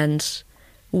 And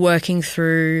working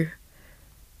through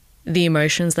the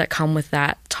emotions that come with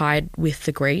that tied with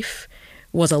the grief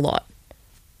was a lot.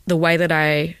 The way that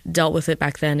I dealt with it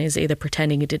back then is either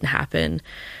pretending it didn't happen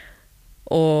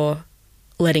or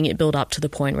letting it build up to the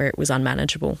point where it was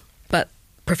unmanageable. But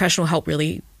professional help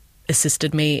really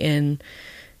assisted me in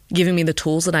giving me the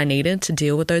tools that I needed to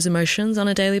deal with those emotions on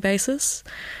a daily basis.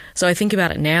 So I think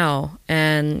about it now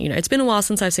and, it's been a while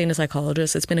since I've seen a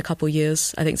psychologist. It's been a couple of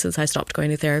years, I think, since I stopped going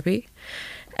to therapy.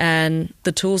 And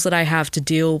the tools that I have to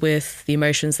deal with the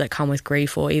emotions that come with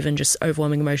grief or even just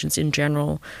overwhelming emotions in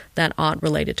general that aren't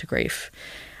related to grief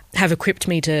have equipped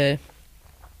me to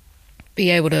be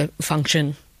able to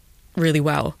function really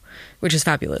well, which is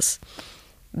fabulous.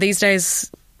 These days,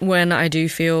 when I do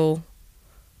feel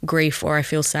grief or I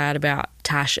feel sad about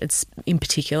Tash, it's in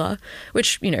particular,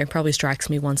 which, probably strikes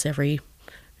me once every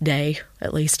day,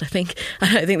 at least, I think.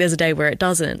 I don't think there's a day where it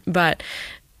doesn't, but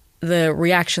the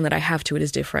reaction that I have to it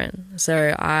is different.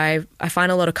 So I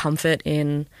find a lot of comfort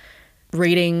in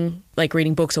reading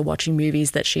books or watching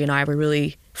movies that she and I were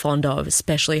really fond of,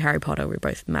 especially Harry Potter. We're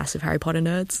both massive Harry Potter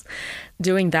nerds.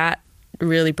 Doing that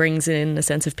really brings in a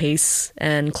sense of peace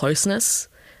and closeness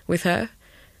with her.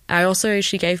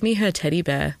 She gave me her teddy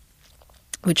bear,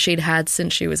 which she'd had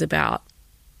since she was about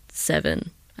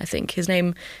 7, I think. His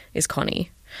name is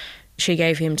Connie. She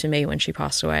gave him to me when she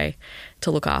passed away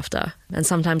to look after. And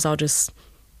sometimes I'll just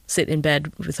sit in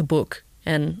bed with a book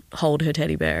and hold her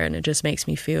teddy bear, and it just makes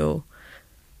me feel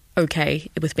okay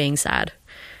with being sad.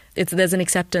 There's an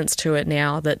acceptance to it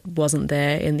now that wasn't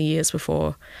there in the years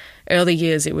before. Early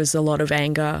years, it was a lot of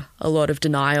anger, a lot of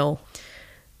denial,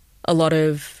 a lot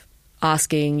of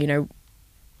asking,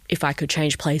 if I could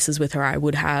change places with her, I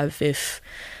would have. If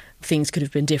things could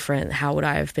have been different, how would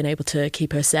I have been able to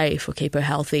keep her safe or keep her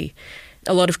healthy?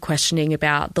 A lot of questioning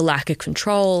about the lack of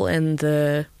control and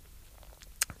the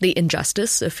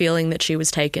injustice of feeling that she was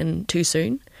taken too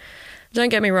soon. Don't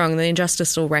get me wrong, the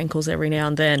injustice still rankles every now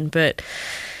and then, but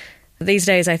these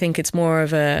days I think it's more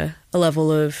of a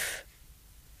level of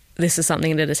this is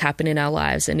something that has happened in our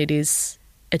lives and it is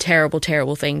a terrible,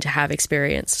 terrible thing to have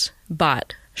experienced.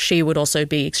 But she would also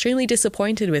be extremely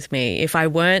disappointed with me if I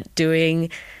weren't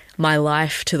doing my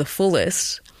life to the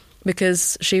fullest,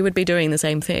 because she would be doing the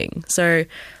same thing. So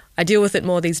I deal with it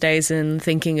more these days in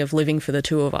thinking of living for the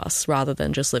two of us rather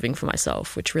than just living for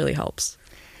myself, which really helps.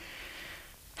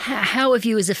 How have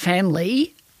you as a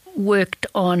family worked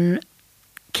on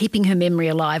keeping her memory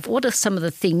alive? What are some of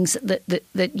the things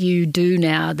that you do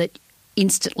now that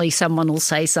instantly someone will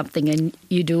say something and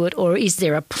you do it? Or is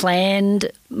there a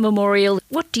planned memorial?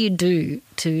 What do you do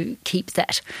to keep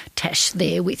that Tash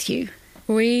there with you?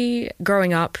 We,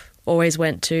 growing up, always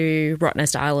went to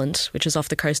Rottnest Island, which is off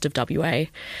the coast of WA.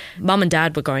 Mum and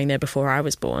Dad were going there before I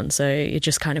was born, so it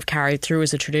just kind of carried through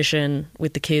as a tradition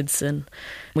with the kids, and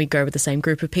we go with the same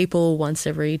group of people once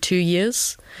every 2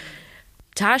 years.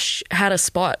 Tash had a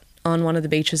spot on one of the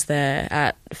beaches there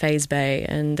at Faze Bay,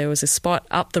 and there was a spot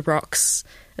up the rocks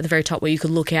at the very top where you could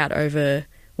look out over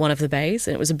one of the bays,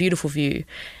 and it was a beautiful view.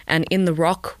 And in the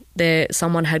rock there,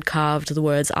 someone had carved the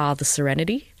words "Ah, the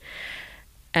Serenity,"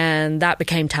 and that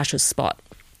became Tash's spot.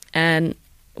 And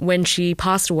when she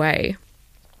passed away,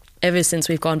 ever since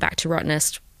we've gone back to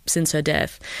Rottnest since her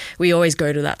death, we always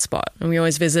go to that spot and we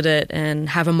always visit it and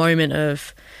have a moment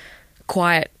of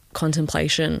quiet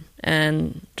contemplation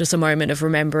and just a moment of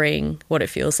remembering what it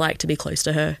feels like to be close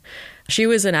to her. She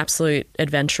was an absolute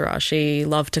adventurer. She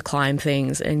loved to climb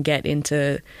things and get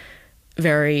into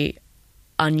very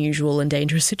unusual and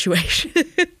dangerous situations.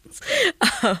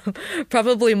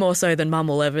 Probably more so than Mum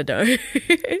will ever know.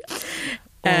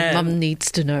 Mum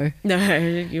needs to know. No,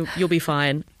 you'll be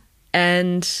fine.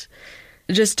 And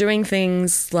just doing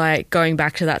things like going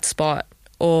back to that spot,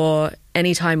 or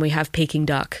anytime we have Peking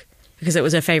duck, because it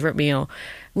was her favourite meal,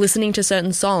 listening to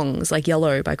certain songs like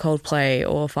Yellow by Coldplay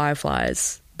or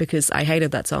Fireflies, because I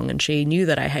hated that song and she knew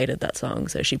that I hated that song,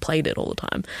 so she played it all the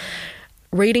time.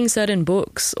 Reading certain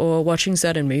books or watching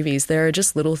certain movies, there are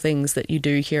just little things that you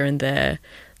do here and there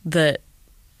that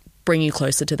bring you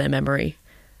closer to their memory.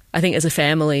 I think as a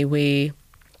family, we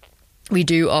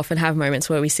do often have moments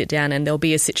where we sit down and there'll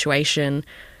be a situation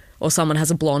or someone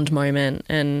has a blonde moment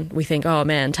and we think, oh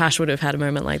man, Tash would have had a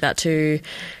moment like that too.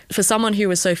 For someone who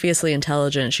was so fiercely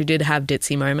intelligent, she did have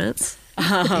ditzy moments.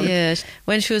 Yeah,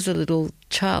 when she was a little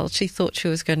child, she thought she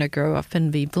was going to grow up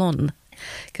and be blonde,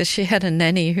 because she had a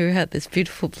nanny who had this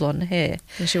beautiful blonde hair.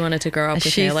 And she wanted to grow up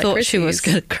with hair like Chrissy's. She thought she was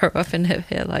going to grow up and have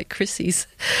hair like Chrissy's.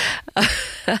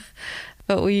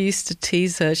 But we used to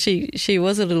tease her. She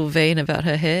was a little vain about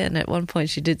her hair, and at one point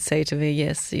she did say to me,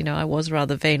 yes, I was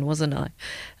rather vain, wasn't I?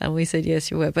 And we said, yes,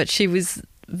 you were. But she was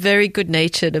very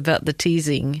good-natured about the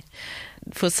teasing.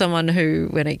 For someone who,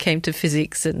 when it came to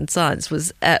physics and science,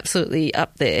 was absolutely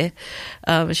up there,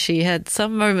 she had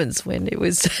some moments when it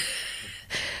was...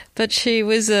 But she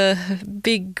was a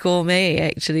big gourmet,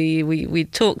 actually. We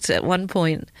talked at one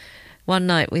point, one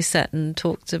night we sat and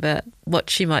talked about what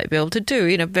she might be able to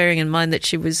do, bearing in mind that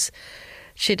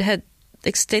she'd had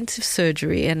extensive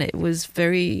surgery and it was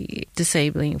very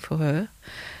disabling for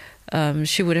her.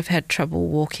 She would have had trouble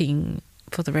walking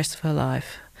for the rest of her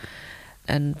life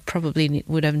and probably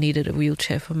would have needed a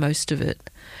wheelchair for most of it.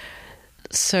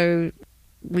 So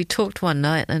we talked one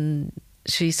night and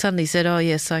she suddenly said, oh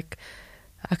yes, I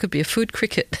could be a food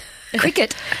critic.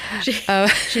 Cricket? She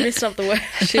messed up the word.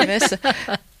 She messed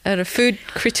up. And a food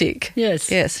critic. Yes.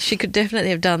 Yes, she could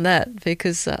definitely have done that,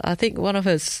 because I think one of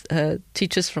her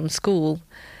teachers from school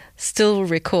still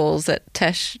recalls that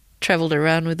Tash travelled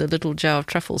around with a little jar of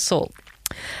truffle salt,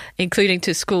 including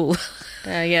to school.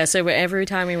 Yeah, so every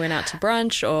time we went out to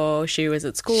brunch or she was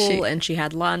at school and she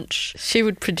had lunch, she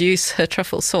would produce her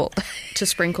truffle salt to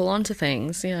sprinkle onto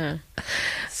things, yeah.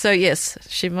 So yes,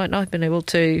 she might not have been able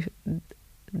to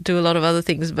do a lot of other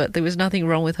things, but there was nothing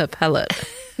wrong with her palate.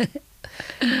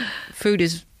 Food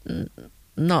is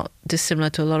not dissimilar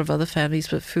to a lot of other families,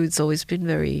 but food's always been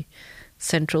very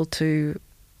central to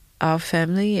our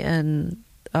family and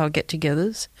our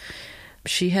get-togethers.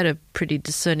 She had a pretty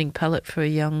discerning palate for a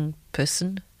young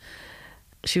person.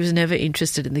 She was never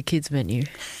interested in the kids' menu.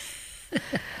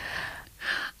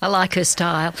 I like her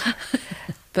style.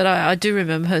 But I do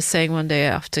remember her saying one day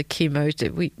after chemo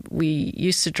that we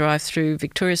used to drive through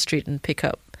Victoria Street and pick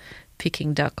up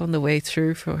Peking duck on the way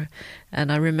through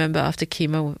and I remember after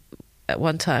chemo at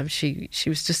one time she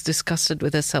was just disgusted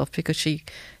with herself because she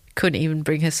couldn't even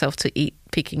bring herself to eat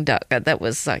Peking duck. And that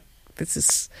was like, this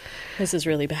is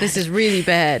really bad. This is really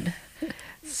bad.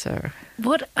 So,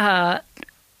 what are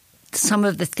some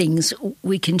of the things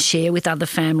we can share with other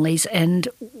families, and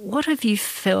what have you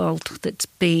felt that's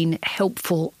been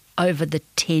helpful over the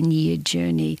 10-year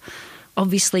journey?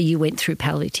 Obviously, you went through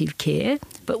palliative care,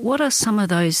 but what are some of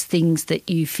those things that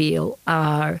you feel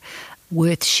are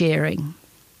worth sharing?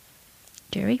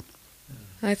 Jerry?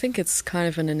 I think it's kind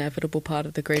of an inevitable part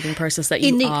of the grieving process that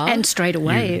you are. And straight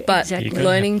away, but exactly.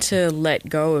 learning to let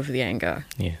go of the anger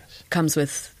Yes. comes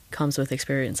with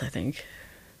experience, I think.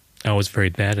 I was very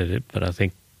bad at it, but I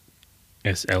think,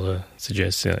 as Ella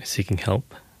suggests, seeking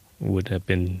help would have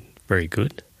been very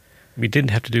good. We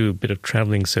did have to do a bit of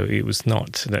traveling, so it was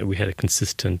not that we had a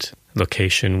consistent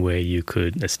location where you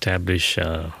could establish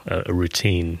a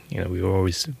routine. We were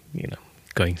always,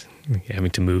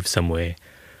 having to move somewhere,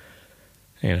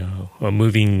 or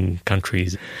moving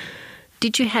countries.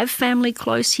 Did you have family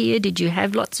close here? Did you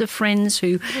have lots of friends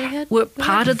who were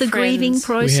part of the grieving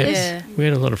process? We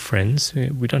had a lot of friends.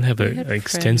 We don't have an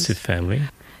extensive family.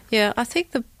 Yeah, I think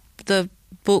the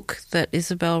book that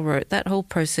Isabel wrote, that whole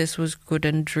process was good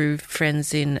and drew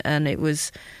friends in, and it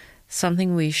was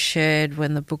something we shared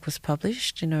when the book was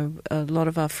published. A lot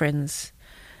of our friends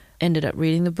ended up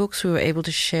reading the books. We were able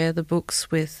to share the books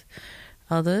with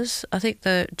others. I think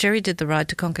Jerry did the Ride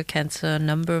to Conquer Cancer a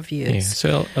number of years. Yeah,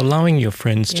 so allowing your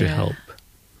friends to help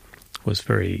was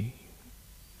very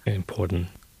important.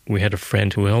 We had a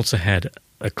friend who also had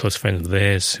a close friend of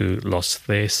theirs who lost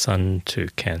their son to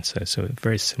cancer, so a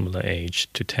very similar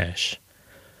age to Tash.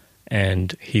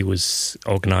 And he was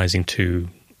organising to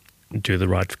do the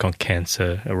Ride to Conquer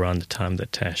Cancer around the time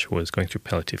that Tash was going through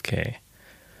palliative care.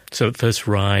 So the first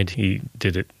ride, he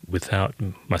did it without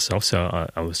myself, so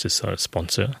I was just a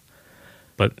sponsor.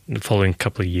 But the following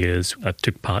couple of years, I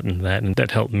took part in that, and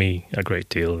that helped me a great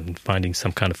deal in finding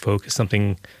some kind of focus,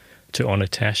 something to honour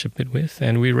Tash a bit with.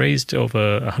 And we raised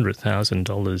over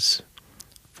 $100,000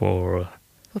 for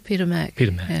Peter Mac.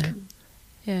 Peter Mac.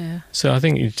 Yeah. So I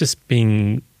think it's just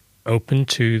being open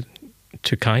to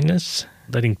kindness,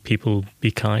 letting people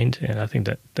be kind, and I think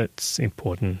that's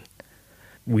important.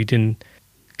 We didn't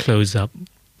close up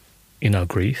in our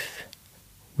grief.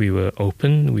 We were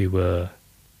open. We were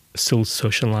still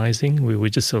socializing. We were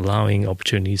just allowing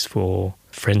opportunities for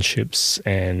friendships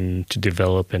and to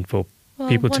develop and for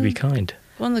people to be kind.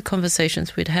 One of the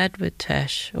conversations we'd had with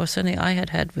Tash, or certainly I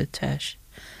had with Tash,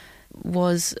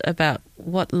 was about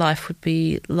what life would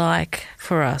be like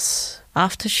for us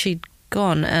after she'd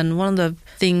gone. And one of the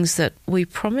things that we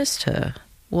promised her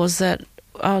was that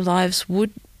our lives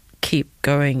would keep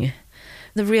going.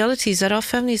 The reality is that our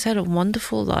family's had a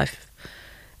wonderful life,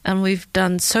 and we've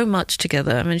done so much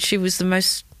together. I mean, she was the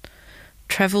most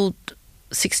travelled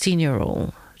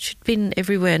 16-year-old. She'd been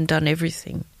everywhere and done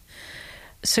everything.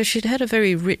 So she'd had a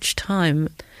very rich time,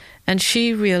 and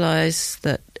she realised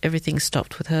that everything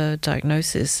stopped with her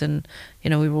diagnosis, and,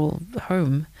 we were all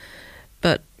home.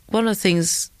 But one of the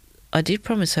things I did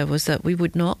promise her was that we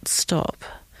would not stop,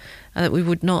 and that we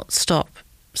would not stop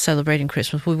celebrating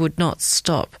Christmas. We would not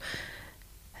stop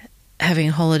having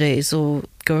holidays or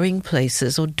going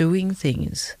places or doing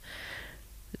things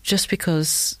just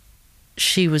because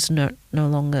she was no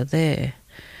longer there.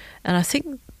 And I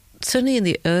think certainly in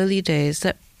the early days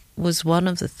that was one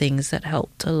of the things that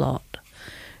helped a lot,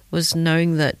 was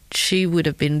knowing that she would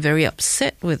have been very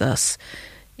upset with us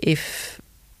if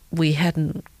we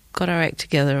hadn't got our act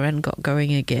together and got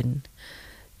going again.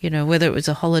 Whether it was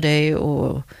a holiday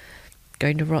or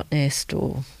going to Rottnest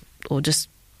or just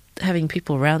having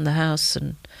people around the house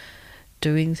and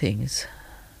doing things.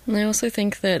 And I also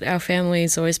think that our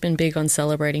family's always been big on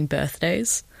celebrating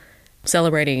birthdays,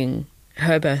 celebrating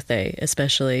her birthday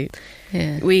especially.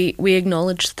 Yeah. We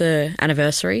acknowledge the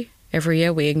anniversary every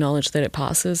year. We acknowledge that it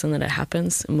passes and that it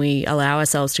happens, and we allow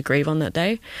ourselves to grieve on that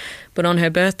day. But on her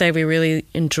birthday, we really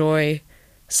enjoy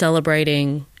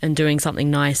celebrating and doing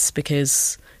something nice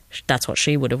because that's what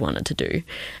she would have wanted to do.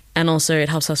 And also it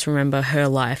helps us remember her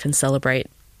life and celebrate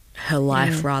her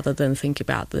life rather than think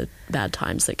about the bad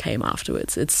times that came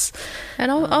afterwards.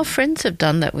 And our friends have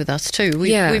done that with us too.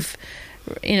 We've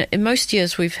in most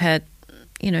years we've had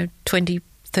 20,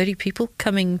 30 people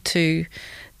coming to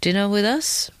dinner with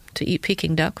us to eat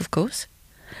Peking duck, of course.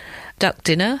 Duck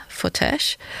dinner for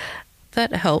Tash.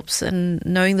 That helps, and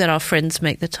knowing that our friends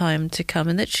make the time to come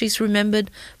and that she's remembered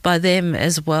by them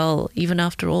as well, even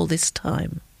after all this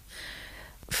time.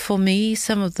 For me,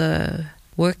 some of the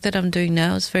work that I'm doing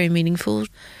now is very meaningful.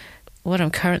 What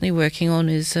I'm currently working on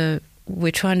is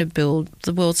we're trying to build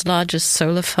the world's largest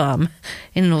solar farm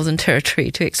in Northern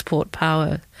Territory to export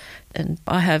power. And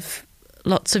I have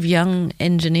lots of young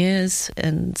engineers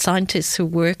and scientists who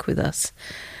work with us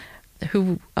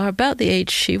who are about the age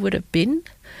she would have been.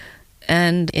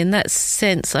 And in that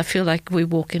sense, I feel like we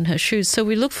walk in her shoes. So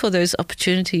we look for those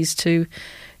opportunities to,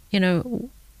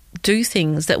 do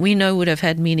things that we know would have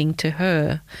had meaning to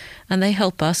her, and they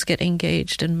help us get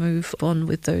engaged and move on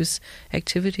with those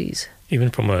activities. Even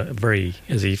from as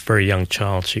a very young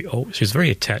child, she was very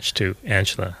attached to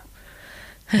Angela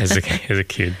as a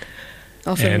kid.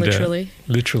 Often and,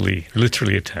 literally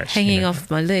attached. Hanging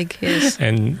off my leg, yes.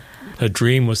 And her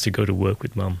dream was to go to work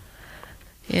with Mum.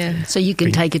 Yeah. So you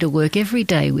can take her to work every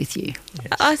day with you.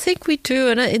 Yes. I think we do,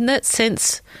 and in that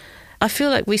sense, I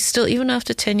feel like we still, even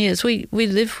after 10 years, we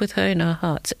live with her in our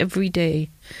hearts every day.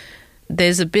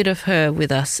 There's a bit of her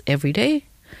with us every day.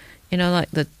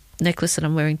 Like the necklace that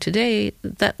I'm wearing today,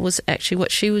 that was actually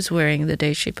what she was wearing the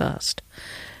day she passed.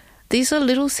 These are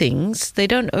little things. They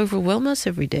don't overwhelm us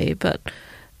every day, but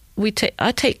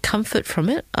I take comfort from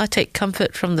it. I take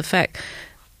comfort from the fact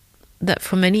that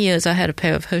for many years I had a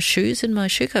pair of her shoes in my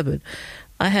shoe cupboard.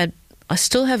 I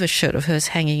still have a shirt of hers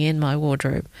hanging in my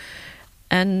wardrobe.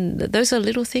 And those are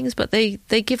little things, but they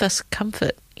give us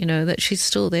comfort, that she's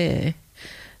still there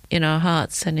in our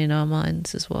hearts and in our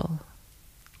minds as well.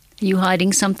 Are you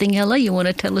hiding something, Ella, you want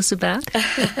to tell us about?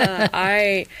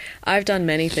 I've done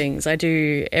many things. I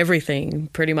do everything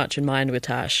pretty much in mind with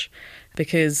Tash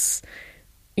because,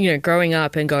 growing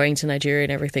up and going to Nigeria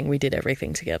and everything, we did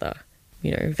everything together.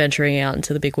 Venturing out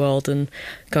into the big world and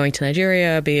going to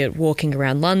Nigeria, be it walking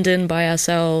around London by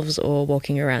ourselves or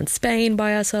walking around Spain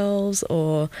by ourselves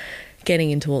or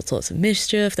getting into all sorts of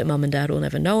mischief that Mum and Dad will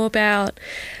never know about.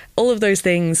 All of those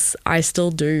things I still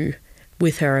do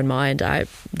with her in mind.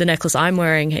 The necklace I'm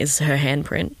wearing is her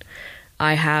handprint.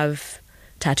 I have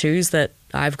tattoos that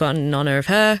I've gotten in honour of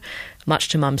her, much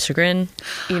to Mum's chagrin.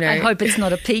 I hope it's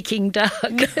not a Peking duck.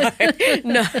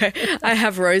 No, I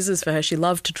have roses for her. She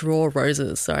loved to draw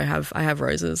roses, so I have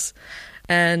roses.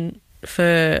 And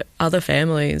for other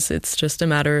families, it's just a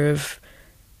matter of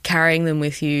carrying them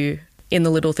with you in the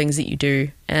little things that you do,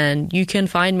 and you can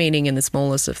find meaning in the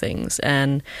smallest of things,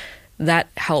 and that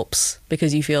helps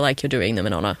because you feel like you're doing them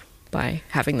an honour by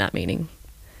having that meaning.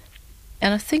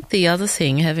 And I think the other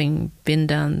thing, having been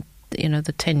down, the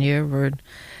 10-year road,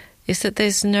 is that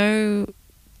there's no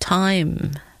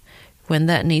time when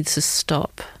that needs to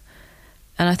stop.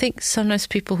 And I think sometimes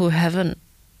people who haven't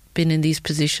been in these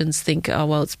positions think, oh,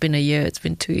 well, it's been a year, it's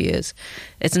been 2 years,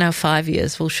 it's now 5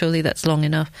 years, well, surely that's long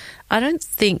enough. I don't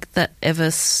think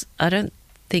there's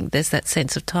that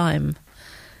sense of time.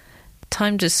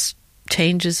 Time just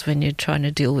changes when you're trying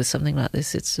to deal with something like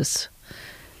this. It's just,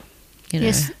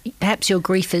 Yes, perhaps your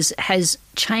grief has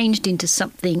changed into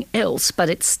something else, but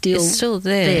it's still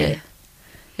there.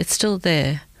 It's still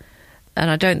there. And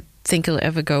I don't think it'll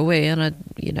ever go away.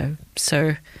 And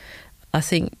so I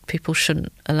think people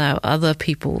shouldn't allow other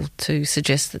people to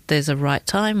suggest that there's a right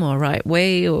time or a right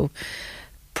way, or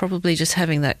probably just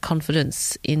having that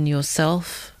confidence in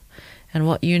yourself and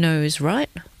what you know is right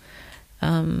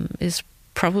is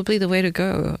probably the way to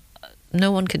go.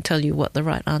 No one can tell you what the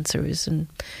right answer is, and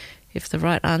if the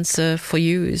right answer for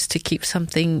you is to keep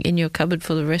something in your cupboard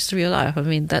for the rest of your life, I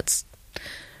mean, that's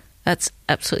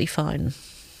absolutely fine.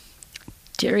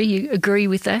 Jerry, you agree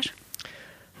with that?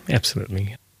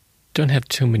 Absolutely. Don't have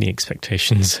too many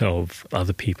expectations of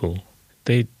other people.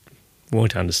 They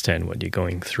won't understand what you're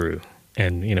going through.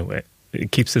 And,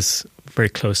 it keeps us very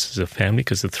close as a family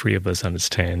because the three of us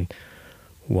understand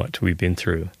what we've been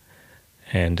through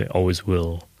and always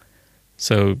will.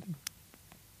 So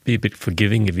be a bit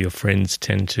forgiving if your friends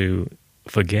tend to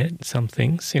forget some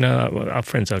things. Our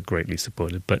friends are greatly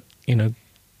supportive, but,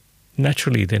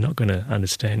 naturally they're not going to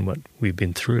understand what we've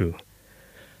been through.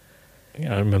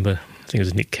 I remember, I think it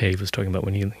was Nick Cave was talking about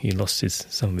when he lost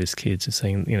some of his kids and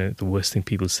saying, the worst thing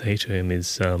people say to him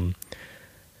is,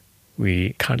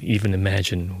 we can't even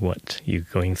imagine what you're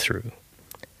going through.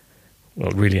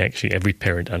 Well, really, actually, every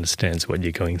parent understands what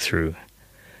you're going through,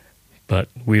 but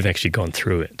we've actually gone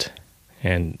through it.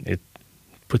 And it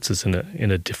puts us in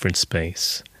a different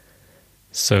space.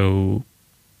 So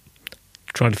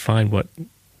try to find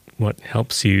what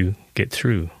helps you get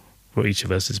through. For each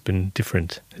of us has been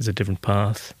different. There's a different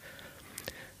path.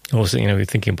 Also, we're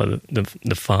thinking about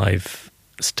the 5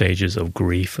 stages of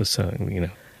grief or so,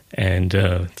 and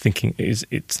thinking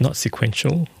it's not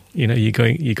sequential. You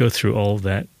go through all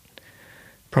that.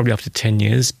 Probably after 10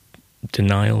 years,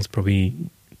 denial's probably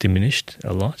diminished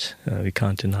a lot. We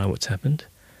can't deny what's happened,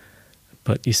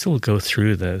 but you still go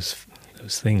through those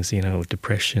those things,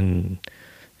 depression,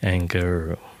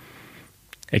 anger,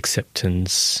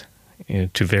 acceptance,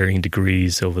 to varying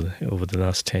degrees over the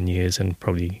last 10 years, and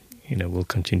probably, we'll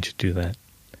continue to do that.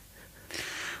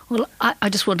 Well, I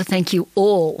just want to thank you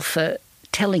all for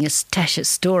telling us Tasha's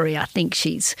story. I think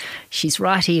she's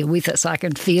right here with us. I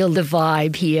can feel the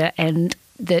vibe here, and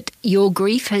that your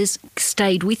grief has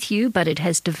stayed with you, but it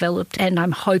has developed, and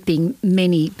I'm hoping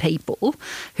many people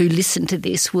who listen to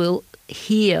this will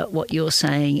hear what you're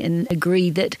saying and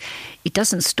agree that it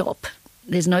doesn't stop.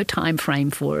 There's no time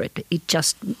frame for it. It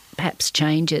just perhaps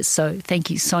changes. So thank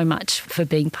you so much for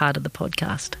being part of the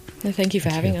podcast. No, thank you for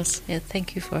having us. Yeah,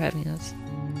 thank you for having us.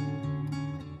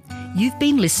 You've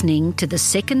been listening to the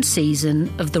second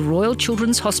season of the Royal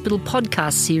Children's Hospital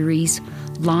podcast series,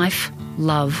 Life,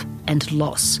 Love and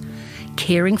Loss,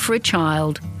 caring for a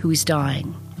child who is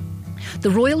dying. The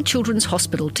Royal Children's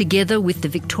Hospital, together with the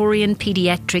Victorian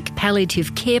Paediatric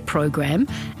Palliative Care Program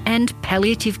and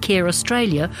Palliative Care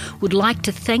Australia, would like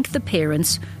to thank the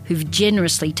parents who've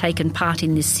generously taken part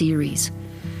in this series.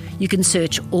 You can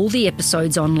search all the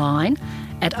episodes online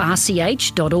at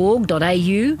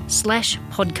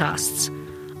rch.org.au/podcasts.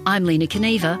 I'm Lena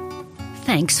Kaniva.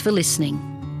 Thanks for listening.